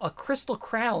 reassemble a crystal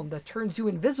crown that turns you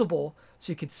invisible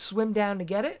so you could swim down to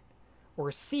get it?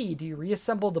 Or C, do you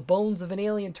reassemble the bones of an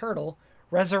alien turtle,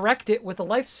 resurrect it with a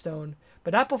life stone,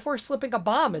 but not before slipping a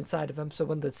bomb inside of him so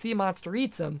when the sea monster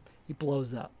eats him, he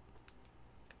blows up?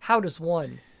 How does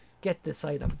one get this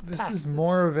item? This past is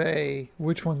more of a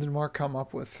which one did Mark come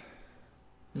up with?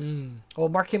 Well,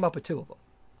 Mark came up with 2 of them.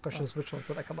 Question is, which ones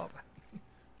did I come up with?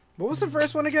 What was the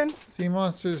first one again? Sea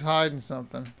monsters hiding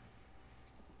something.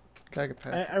 Gotta get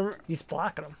past it. He's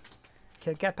blocking them.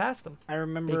 Can't get past them. I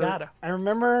remember. You gotta. I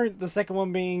remember the second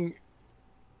one being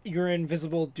you're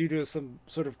invisible due to some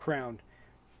sort of crown,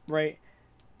 right?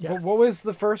 Yes. But what was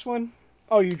the first one?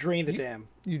 Oh, you drain the dam.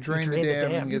 You drain the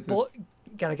dam and get the.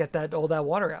 Gotta get all that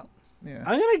water out. Yeah.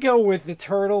 I'm gonna go with the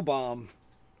turtle bomb.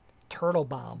 Turtle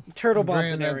bomb. Turtle bomb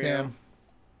Draining scenario. that dam.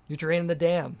 You're draining the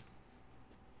dam.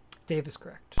 Dave is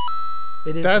correct.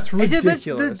 It is. That's It did-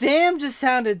 ridiculous. The dam just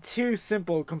sounded too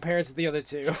simple compared to the other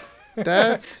two.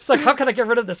 That's It's like, how can I get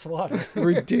rid of this water?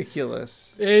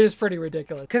 ridiculous. It is pretty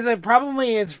ridiculous. Because it's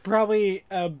probably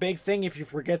a big thing if you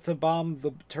forget to bomb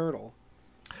the turtle.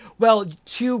 Well,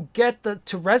 to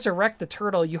resurrect the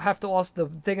turtle, you have to also,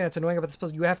 the thing that's annoying about this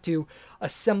puzzle, you have to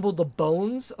assemble the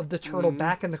bones of the turtle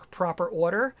back in the proper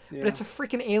order. But Yeah. it's a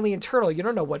freaking alien turtle. You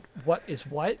don't know what is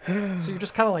what. So you're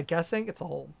just kind of like guessing. It's a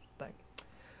whole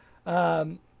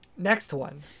thing. Next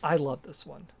one. I love this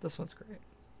one. This one's great.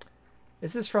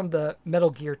 This is from the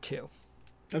Metal Gear 2.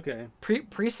 Okay.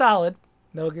 Pre-solid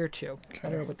Metal Gear 2. I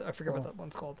don't know Okay. I forget what that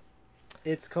one's called.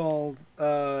 It's called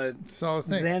Solid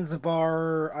Snake.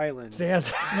 Zanzibar Island.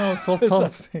 Zans. No, it's called Solid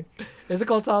Snake. Is it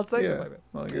called Solid Snake? Yeah. Maybe.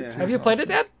 Metal Gear Yeah. 2 Have you Solid played it,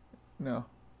 Snake. Dan?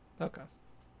 No. Okay.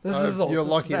 This is old. You're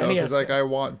This lucky is though, the because NES like game. I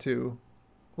want to.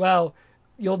 Well,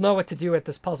 you'll know what to do with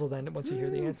this puzzle then once you hear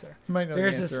the answer. You might know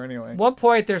There's the this answer anyway. one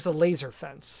point. There's a laser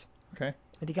fence. Okay.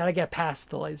 And you got to get past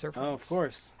the laser fence. Oh, of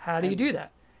course. How do you do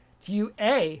that? Do you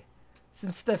A,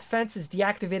 since the fence is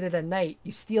deactivated at night,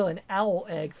 you steal an owl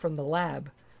egg from the lab,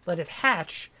 let it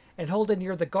hatch, and hold it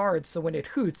near the guard so when it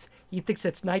hoots, he thinks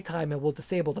it's nighttime and will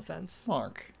disable the fence?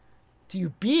 Mark. Do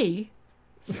you B,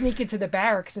 sneak into the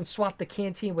barracks and swap the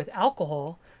canteen with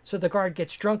alcohol so the guard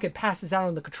gets drunk and passes out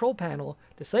on the control panel,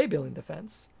 disabling the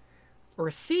fence? Or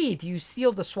C, do you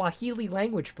steal the Swahili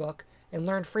language book and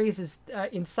learn phrases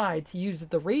inside to use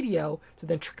the radio to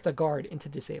then trick the guard into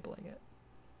disabling it?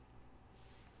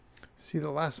 See,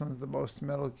 the last one's the most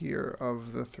Metal Gear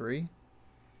of the three.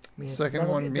 I mean, it's Second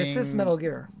Metal- one being This is Metal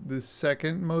Gear. the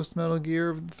second most Metal Gear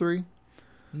of the three.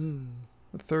 Hmm.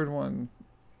 The third one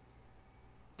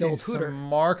The old is some hooter.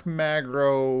 Mark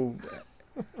Magro.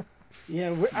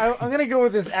 Yeah, I'm gonna go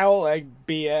with this owl egg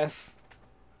BS.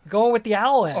 Going with the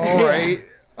owl egg. All right.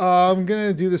 I'm going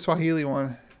to do the Swahili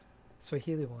one.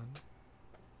 Swahili one.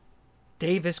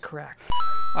 Dave is correct.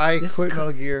 I This is quit co-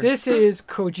 Metal Gear. This is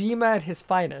Kojima at his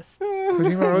finest.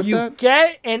 Kojima wrote You that?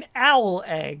 get an owl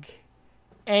egg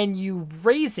and you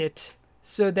raise it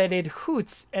so that it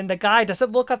hoots and the guy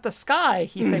doesn't look at the sky.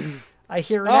 He thinks, I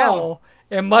hear an Oh, owl.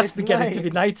 It must it's be getting to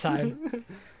be night." nighttime.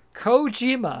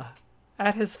 Kojima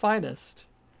at his finest.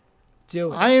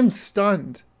 Do it. I am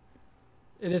stunned.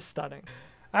 It is stunning.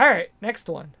 All right, next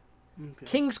one. Okay.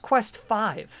 King's Quest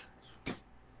V.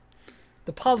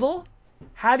 The puzzle: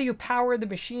 how do you power the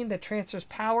machine that transfers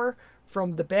power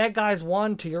from the bad guy's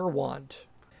wand to your wand?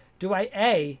 Do I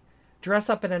A, dress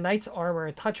up in a knight's armor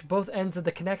and touch both ends of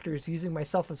the connectors using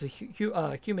myself as a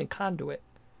human conduit?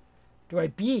 Do I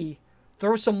B,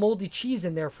 throw some moldy cheese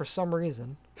in there for some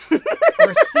reason?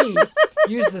 Or C,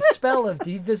 use the spell of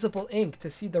divisible ink to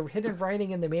see the hidden writing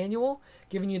in the manual,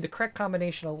 giving you the correct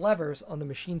combination of levers on the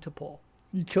machine to pull?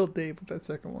 You killed Dave with that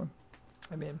second one.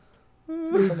 I mean,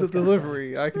 It was the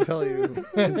delivery, I can tell you.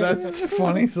 'Cause that's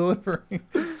funny delivery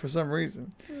for some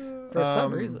reason. for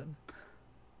some reason.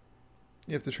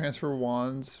 You have to transfer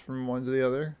wands from one to the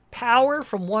other. Power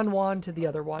from one wand to the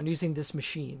other wand using this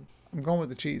machine. I'm going with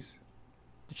the cheese.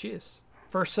 The cheese.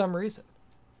 For some reason.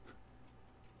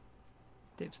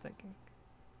 Dave's thinking.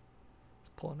 He's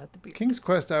pulling at the beat. King's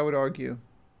Quest, I would argue,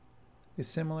 is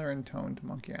similar in tone to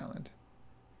Monkey Island.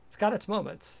 It's got its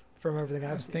moments from everything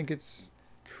I I've seen. think it's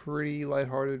pretty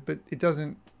lighthearted, but it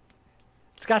doesn't.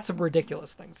 It's got some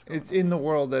ridiculous things. It's in the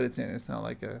world that it's in. It's not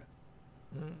like a,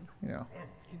 you know,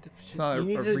 it's not a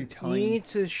You retelling. need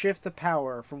to shift the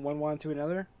power from one wand to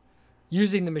another.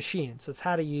 Using the machine. So it's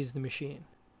how to use the machine.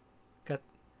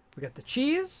 We got the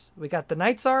cheese. We got the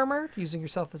knight's armor, using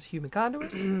yourself as a human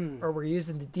conduit. Or we're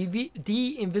using the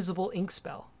D-invisible ink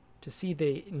spell to see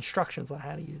the instructions on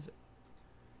how to use it.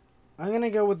 I'm gonna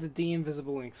go with the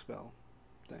D-invisible ink spell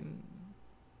thing.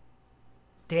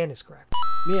 Dan is correct.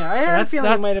 Yeah, I had a That's- feeling it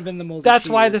that's- might have been the moldy That's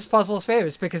why cheese. this puzzle is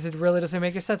famous, because it really doesn't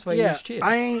make any sense why you Yeah, use cheese.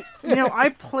 I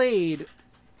played.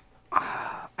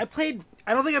 I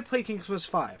don't think I played King's Quest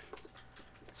 5.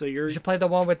 So you're You should play the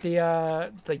one with the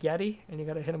Yeti, and you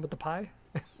gotta hit him with the pie.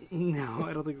 no,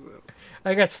 I don't think so.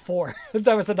 I guess 4.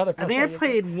 That was another I puzzle. think I used.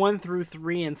 played 1 through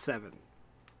 3 and 7.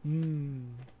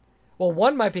 Well,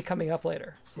 1 might be coming up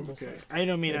later, so we'll see. I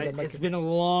don't mean Yeah, that might it's be- been a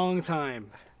long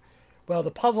time. Well,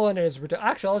 the puzzle in it is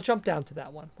actually. I'll jump down to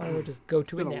that one. Why don't we just go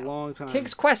to It's it been a now? long time.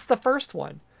 King's Quest, the first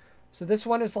one. So this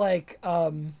one is like,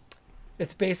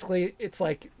 it's basically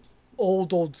like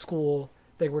old school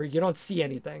thing where you don't see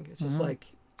anything. It's just like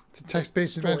It's a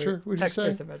text-based story- adventure, would you say?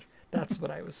 text-based adventure. That's what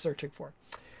I was searching for.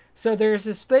 So there's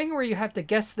this thing where you have to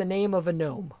guess the name of a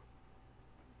gnome.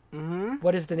 Mm-hmm.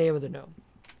 What is the name of the gnome?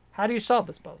 How do you solve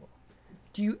this puzzle?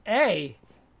 Do you A,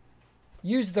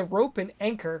 use the rope and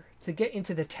anchor to get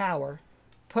into the tower,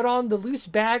 put on the loose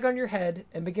bag on your head,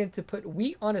 and begin to put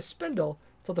wheat on a spindle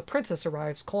till the princess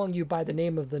arrives, calling you by the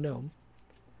name of the gnome?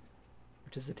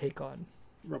 Which is the take on,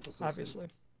 obviously.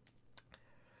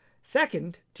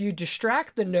 Second, do you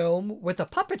distract the gnome with a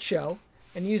puppet show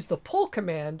and use the pull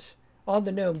command on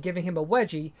the gnome, giving him a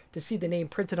wedgie to see the name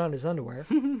printed on his underwear?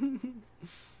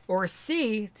 Or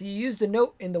C, do you use the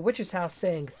note in the witch's house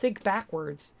saying think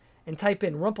backwards and type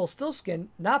in Rumpelstiltskin,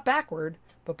 not backward,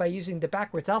 but by using the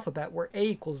backwards alphabet where A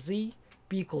equals Z,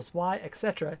 B equals Y,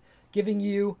 etc., giving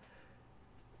you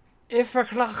if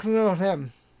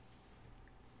him.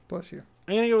 Bless you.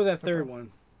 I'm gonna go with that third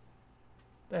one.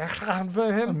 I'm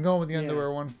going with the Yeah.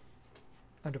 underwear one.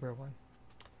 Underwear one.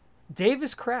 Dave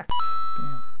is correct.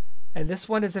 And this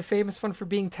one is a famous one for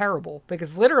being terrible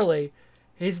because literally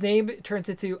his name turns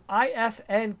into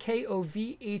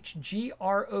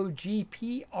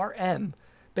IFNKOVHGROGPRM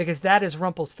because that is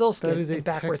Rumpelstiltskin That is a in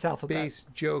backwards alphabet.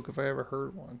 text-based joke if I ever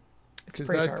heard one. Because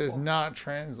pretty that does terrible. not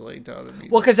translate to other media.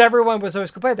 Well, because everyone was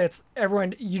always complaining. That's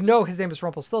everyone. You know, his name is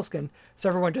Rumpelstiltskin, so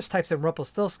everyone just types in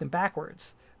Rumpelstiltskin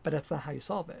backwards. But that's not how you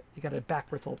solve it. You got to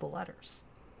backwards all the letters.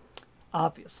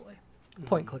 Obviously,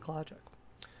 point and click logic.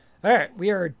 All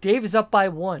right, Dave is up by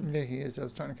 1. Yeah, he is. I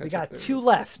was trying to catch We up got there. 2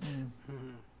 left.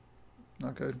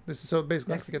 Not good. This is so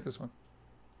basically I have to get this one.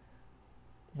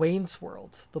 Wayne's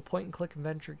World, the point and click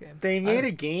adventure game. They made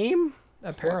a game? Are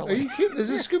Apparently, you kidding? This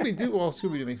is Scooby Doo. Well,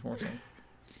 Scooby Doo makes more sense.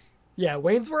 yeah,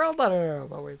 Wayne's World. I don't know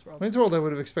about Wayne's World. Wayne's World I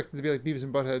would have expected to be like Beavis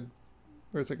and Butthead,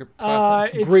 where it's like a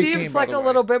platform. It Great seems game, by like the a way.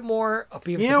 little bit more. A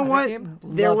Beavis You know and Butthead what? Game?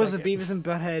 There Love was a that game. Beavis and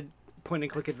Butthead point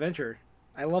and click adventure.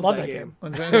 I love Love that that game.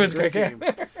 On It Genesis. was a great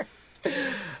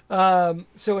game.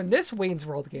 So in this Wayne's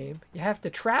World game, you have to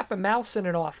trap a mouse in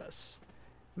an office.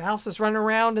 Mouse is running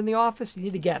around in the office. You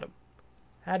need to get him.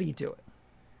 How do you do it?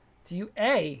 Do you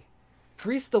A,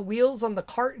 grease the wheels on the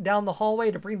cart down the hallway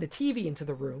to bring the TV into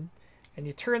the room, and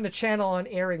you turn the channel on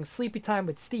airing Sleepy Time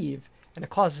with Steve, and it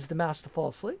causes the mouse to fall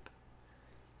asleep?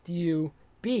 Do you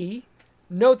B,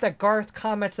 note that Garth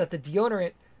comments that the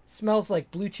deodorant smells like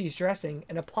blue cheese dressing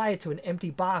and apply it to an empty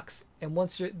box, and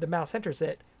once the mouse enters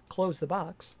it, close the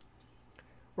box?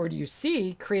 Or do you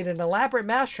C, create an elaborate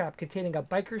mousetrap containing a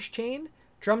biker's chain,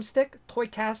 drumstick, toy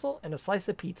castle, and a slice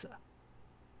of pizza?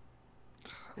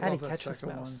 How do you Love that catch this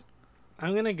second mouse?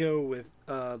 I'm going to go with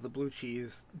the blue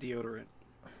cheese deodorant.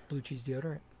 Blue cheese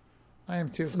deodorant. I am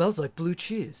too. Smells like blue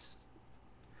cheese.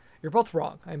 You're both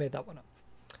wrong. I made that one up.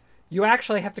 You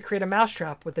actually have to create a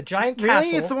mousetrap with a giant castle.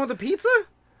 Really? It's the one with the pizza?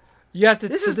 You have to.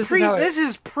 This so is this pre is how this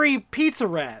is pre Pizza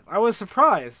Rat. I was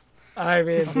surprised. I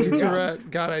mean, Pizza yeah.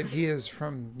 Rat got ideas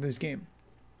from this game.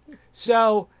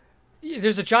 So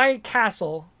there's a giant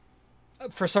castle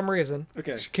for some reason.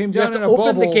 Okay. She came You have down to in a open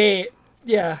bubble. the gate.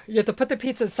 Yeah, you have to put the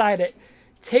pizza inside it.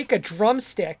 Take a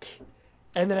drumstick,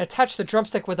 and then attach the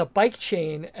drumstick with a bike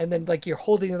chain, and then like you're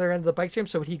holding the other end of the bike chain.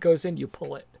 So when he goes in, you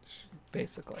pull it.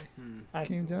 Basically.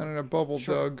 Came down in a bubble,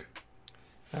 Doug.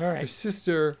 All Your right.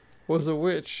 sister was a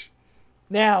witch.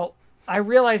 Now I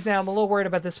realize now I'm a little worried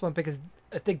about this one because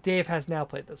I think Dave has now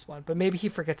played this one, but maybe he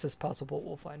forgets this puzzle. But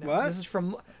we'll find out. What?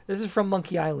 This is from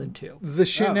Monkey Island 2. The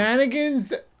shenanigans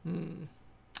that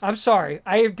I'm sorry,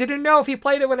 I didn't know if he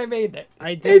played it when I made it.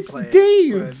 I did It's play it,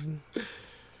 Dave! but-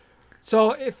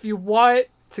 So if you want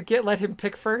to let him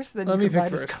pick first, then Let you me can pick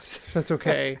write his first. content. That's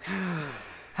okay.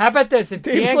 How about this? If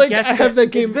Dave's Dan like, I gets have it, that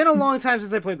It's game. been a long time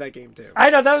since I played that game too. I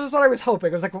know that was what I was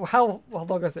hoping. I was like, well, how long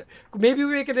was it? Maybe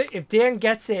we make it. If Dan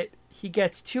gets it, he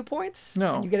gets 2 points.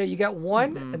 No. and you get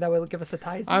 1, and that will give us a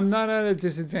tie. I'm not at a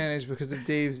disadvantage because of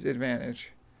Dave's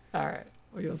advantage. All right.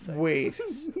 Well, you'll say. Wait.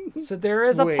 So there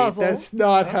is a Wait, puzzle. that's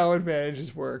not how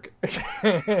advantages work.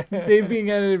 Dave being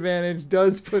at an advantage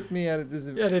does put me at a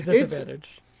disadvantage. At a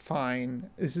disadvantage. It's fine.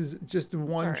 This is just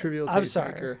one All right. trivial I'm taste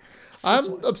sorry. maker. It's just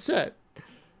I'm one. upset.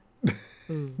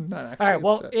 Not actually All right.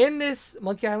 Well, upset. in this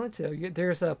Monkey Island 2,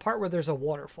 there's a part where there's a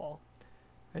waterfall,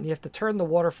 and you have to turn the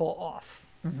waterfall off.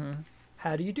 Mm-hmm.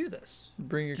 How do you do this?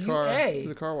 Bring your do you car A? to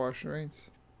the car wash. It rains.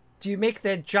 Do you make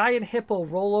the giant hippo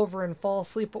roll over and fall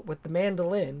asleep with the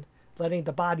mandolin, letting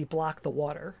the body block the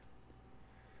water?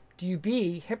 Do you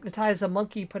B, hypnotize a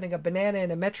monkey putting a banana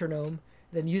in a metronome,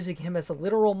 then using him as a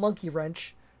literal monkey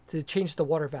wrench to change the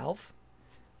water valve?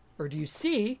 Or do you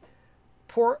C,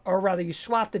 you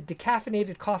swap the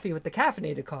decaffeinated coffee with the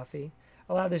caffeinated coffee,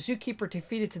 allow the zookeeper to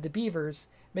feed it to the beavers,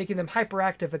 making them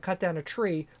hyperactive and cut down a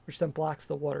tree, which then blocks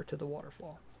the water to the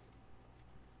waterfall?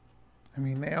 I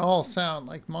mean, they all sound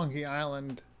like Monkey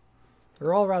Island.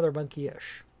 They're all rather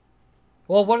monkey-ish.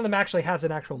 Well, one of them actually has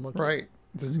an actual monkey. Right.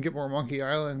 It doesn't get more Monkey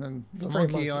Island than the very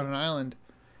monkey on an island.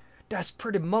 That's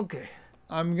pretty monkey.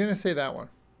 I'm going to say that one.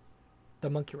 The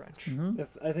monkey wrench.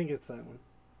 Yes, I think it's that one.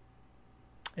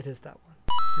 It is that one.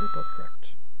 You're both correct.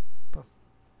 But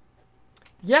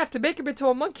you have to make him into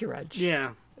a monkey wrench.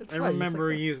 Yeah, That's I why he's remember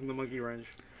like this. using the monkey wrench.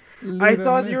 Leave I a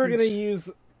thought you were gonna message. use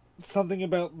something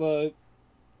about the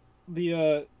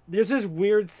there's this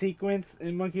weird sequence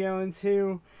in Monkey Island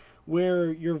 2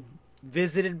 where you're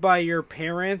visited by your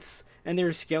parents and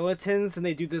they're skeletons and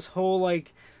they do this whole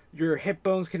like your hip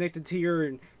bones connected to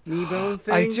your knee bone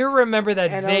thing. I do remember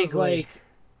that and vaguely.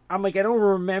 I don't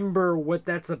remember what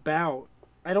that's about.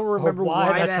 I don't remember why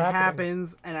why that's that happening.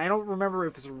 happens, and I don't remember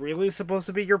if it's really supposed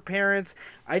to be your parents.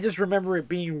 I just remember it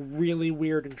being really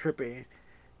weird and trippy.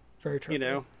 Very trippy. You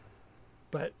know?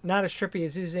 But not as trippy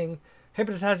as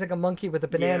hypnotizing a monkey with a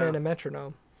banana Yeah. and a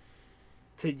metronome.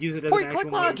 To use it as Point an click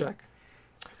actual name. logic.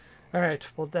 All right.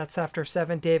 Well, that's after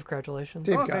 7. Dave, congratulations.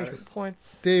 Dave's Oh, got thanks. it.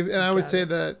 Points. Dave, and I would Got say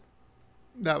it.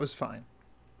 that was fine.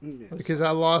 Mm, Because I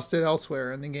lost it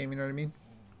elsewhere in the game, you know what I mean?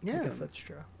 I Yeah. guess that's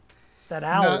true. That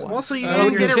owl Not- one. Also, you I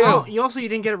didn't would get it too. wrong. You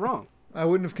didn't get it wrong. I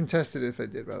wouldn't have contested it if I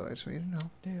did, by the way. I just want you to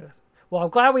know. Dude. Well, I'm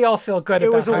glad we all feel good It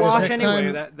about was a how just wash next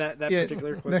anyway. time- That Yeah,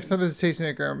 particular question. next time there's a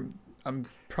tastemaker, I'm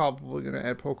probably going to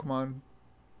add Pokemon.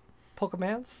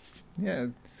 Pokemons. Yeah.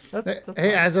 That's Hey, fine.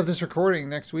 as of this recording,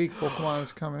 next week, Pokemon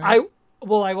is coming out.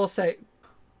 I will say,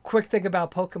 quick thing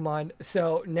about Pokemon.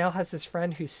 So Nell has this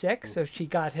friend who's sick, so she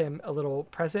got him a little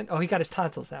present. Oh, he got his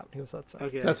tonsils out. He was outside.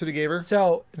 Okay. That's what he gave her?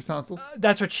 So His tonsils?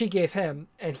 that's what she gave him,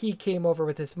 and he came over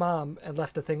with his mom and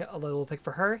left a little thing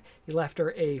for her. He left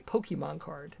her a Pokemon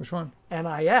card, Which one? and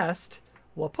I asked,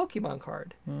 "What Pokemon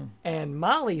card?" And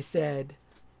Molly said,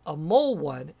 "A mole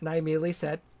one," and I immediately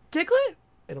said, "Diglett,"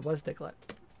 and it was Diglett.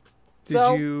 Did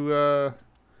So- you,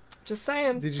 Just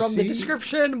saying, Did you from the see-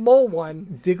 description, mole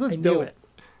one. Diglett's I knew dope. it.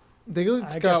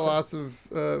 Diglett's I got guess so. lots of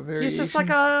variations.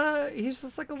 He's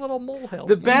just like a little molehill.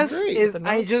 The He's best great is with a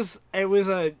nose. it was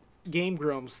a Game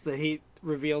Grumps that he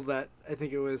revealed that I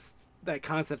think it was that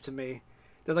concept to me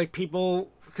that like people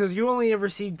because you only ever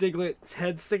see Diglett's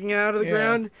head sticking out of the Yeah.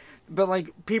 ground, but like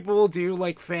people will do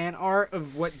like fan art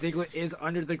of what Diglett is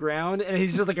under the ground, and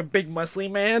he's just like a big muscly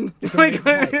man, like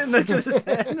and that's just his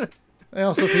head. And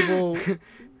also, people.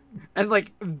 And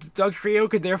like Doug Trio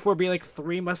could therefore be like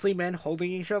three muscly men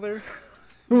holding each other.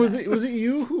 Was it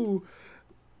you who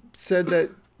said that?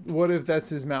 What if that's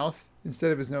his mouth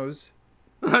instead of his nose?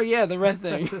 Oh yeah, the red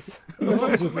thing. Just- It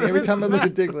messes with me every time I look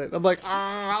at Diglett. I'm like,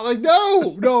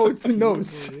 no, it's the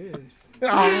nose.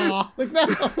 Like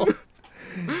no.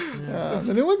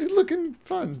 The new one's looking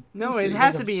fun. No, We'll it see.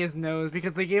 has to be his nose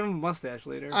because they gave him a mustache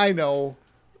later. I know.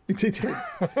 They did.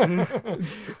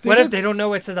 What if they don't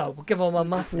know it's enough? We'll give them a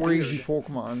mustache. Crazy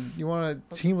Pokemon. You want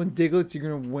to team with Diglett, you're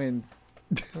gonna win.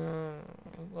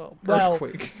 Well,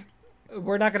 Earthquake.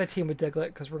 we're not going to team with Diglett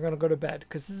because we're going to go to bed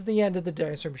because this is the end of the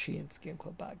Dinosaur Machines Game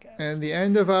Club podcast. And the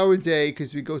end of our day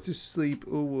because we go to sleep.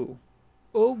 Ooh woo.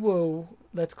 Oh, whoa.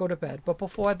 Let's go to bed. But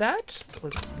before that,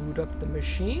 let's boot up the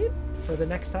machine. For the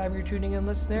next time you're tuning in,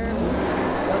 listener, we're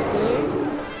discussing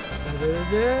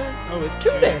Oh, it's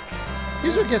Tunic.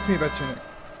 Here's what gets me about Tunic.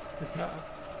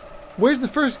 Where's the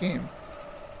first game?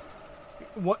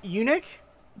 What Eunuch?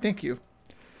 Thank you.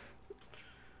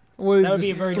 What is That would this?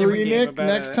 be a very different Three game Nick about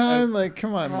next time? Like,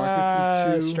 come on,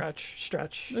 Marcus. It's two.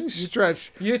 Stretch.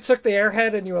 Stretch. You took the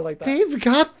airhead and you were like that. Dave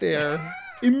got there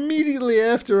immediately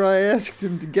after I asked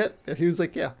him to get there. He was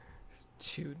like, "Yeah,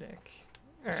 Tunic.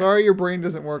 All right. sorry, your brain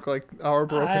doesn't work like our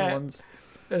broken I- ones."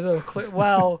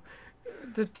 Well,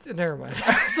 never mind.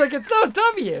 It's like, it's no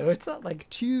W. It's not like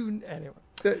tune. Anyway.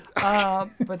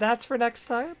 But that's for next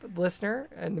time, listener.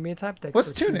 In the meantime, thanks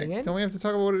What's for tuning Tunic? in. Don't we have to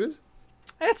talk about what it is?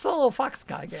 It's a little Fox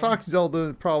guy game. Fox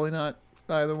Zelda, probably not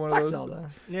either one Fox of those. Zelda.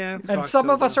 Yeah, it's And Fox some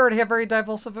of Zelda. us already have very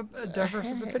diverse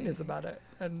opinions about it,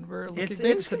 and we're looking It's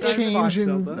into Fox that. Change in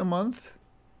Zelda. a month.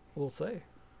 We'll see.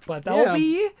 But that Yeah. will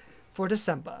be for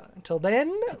December. Until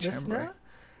then, December. listener,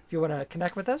 if you want to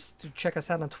connect with us, to check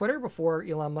us out on Twitter before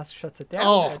Elon Musk shuts it down.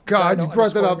 Oh at God, Dino you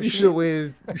brought that _machines. up. You should have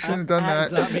waited. You shouldn't have done At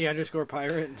that.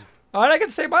 Zombie_pirate. Oh, and I can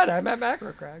say mine. I'm at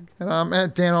Macro Crag. And I'm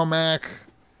at Dan O'Mac.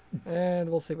 And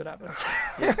we'll see what happens.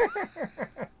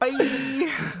 Bye.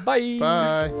 Bye.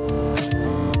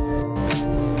 Bye.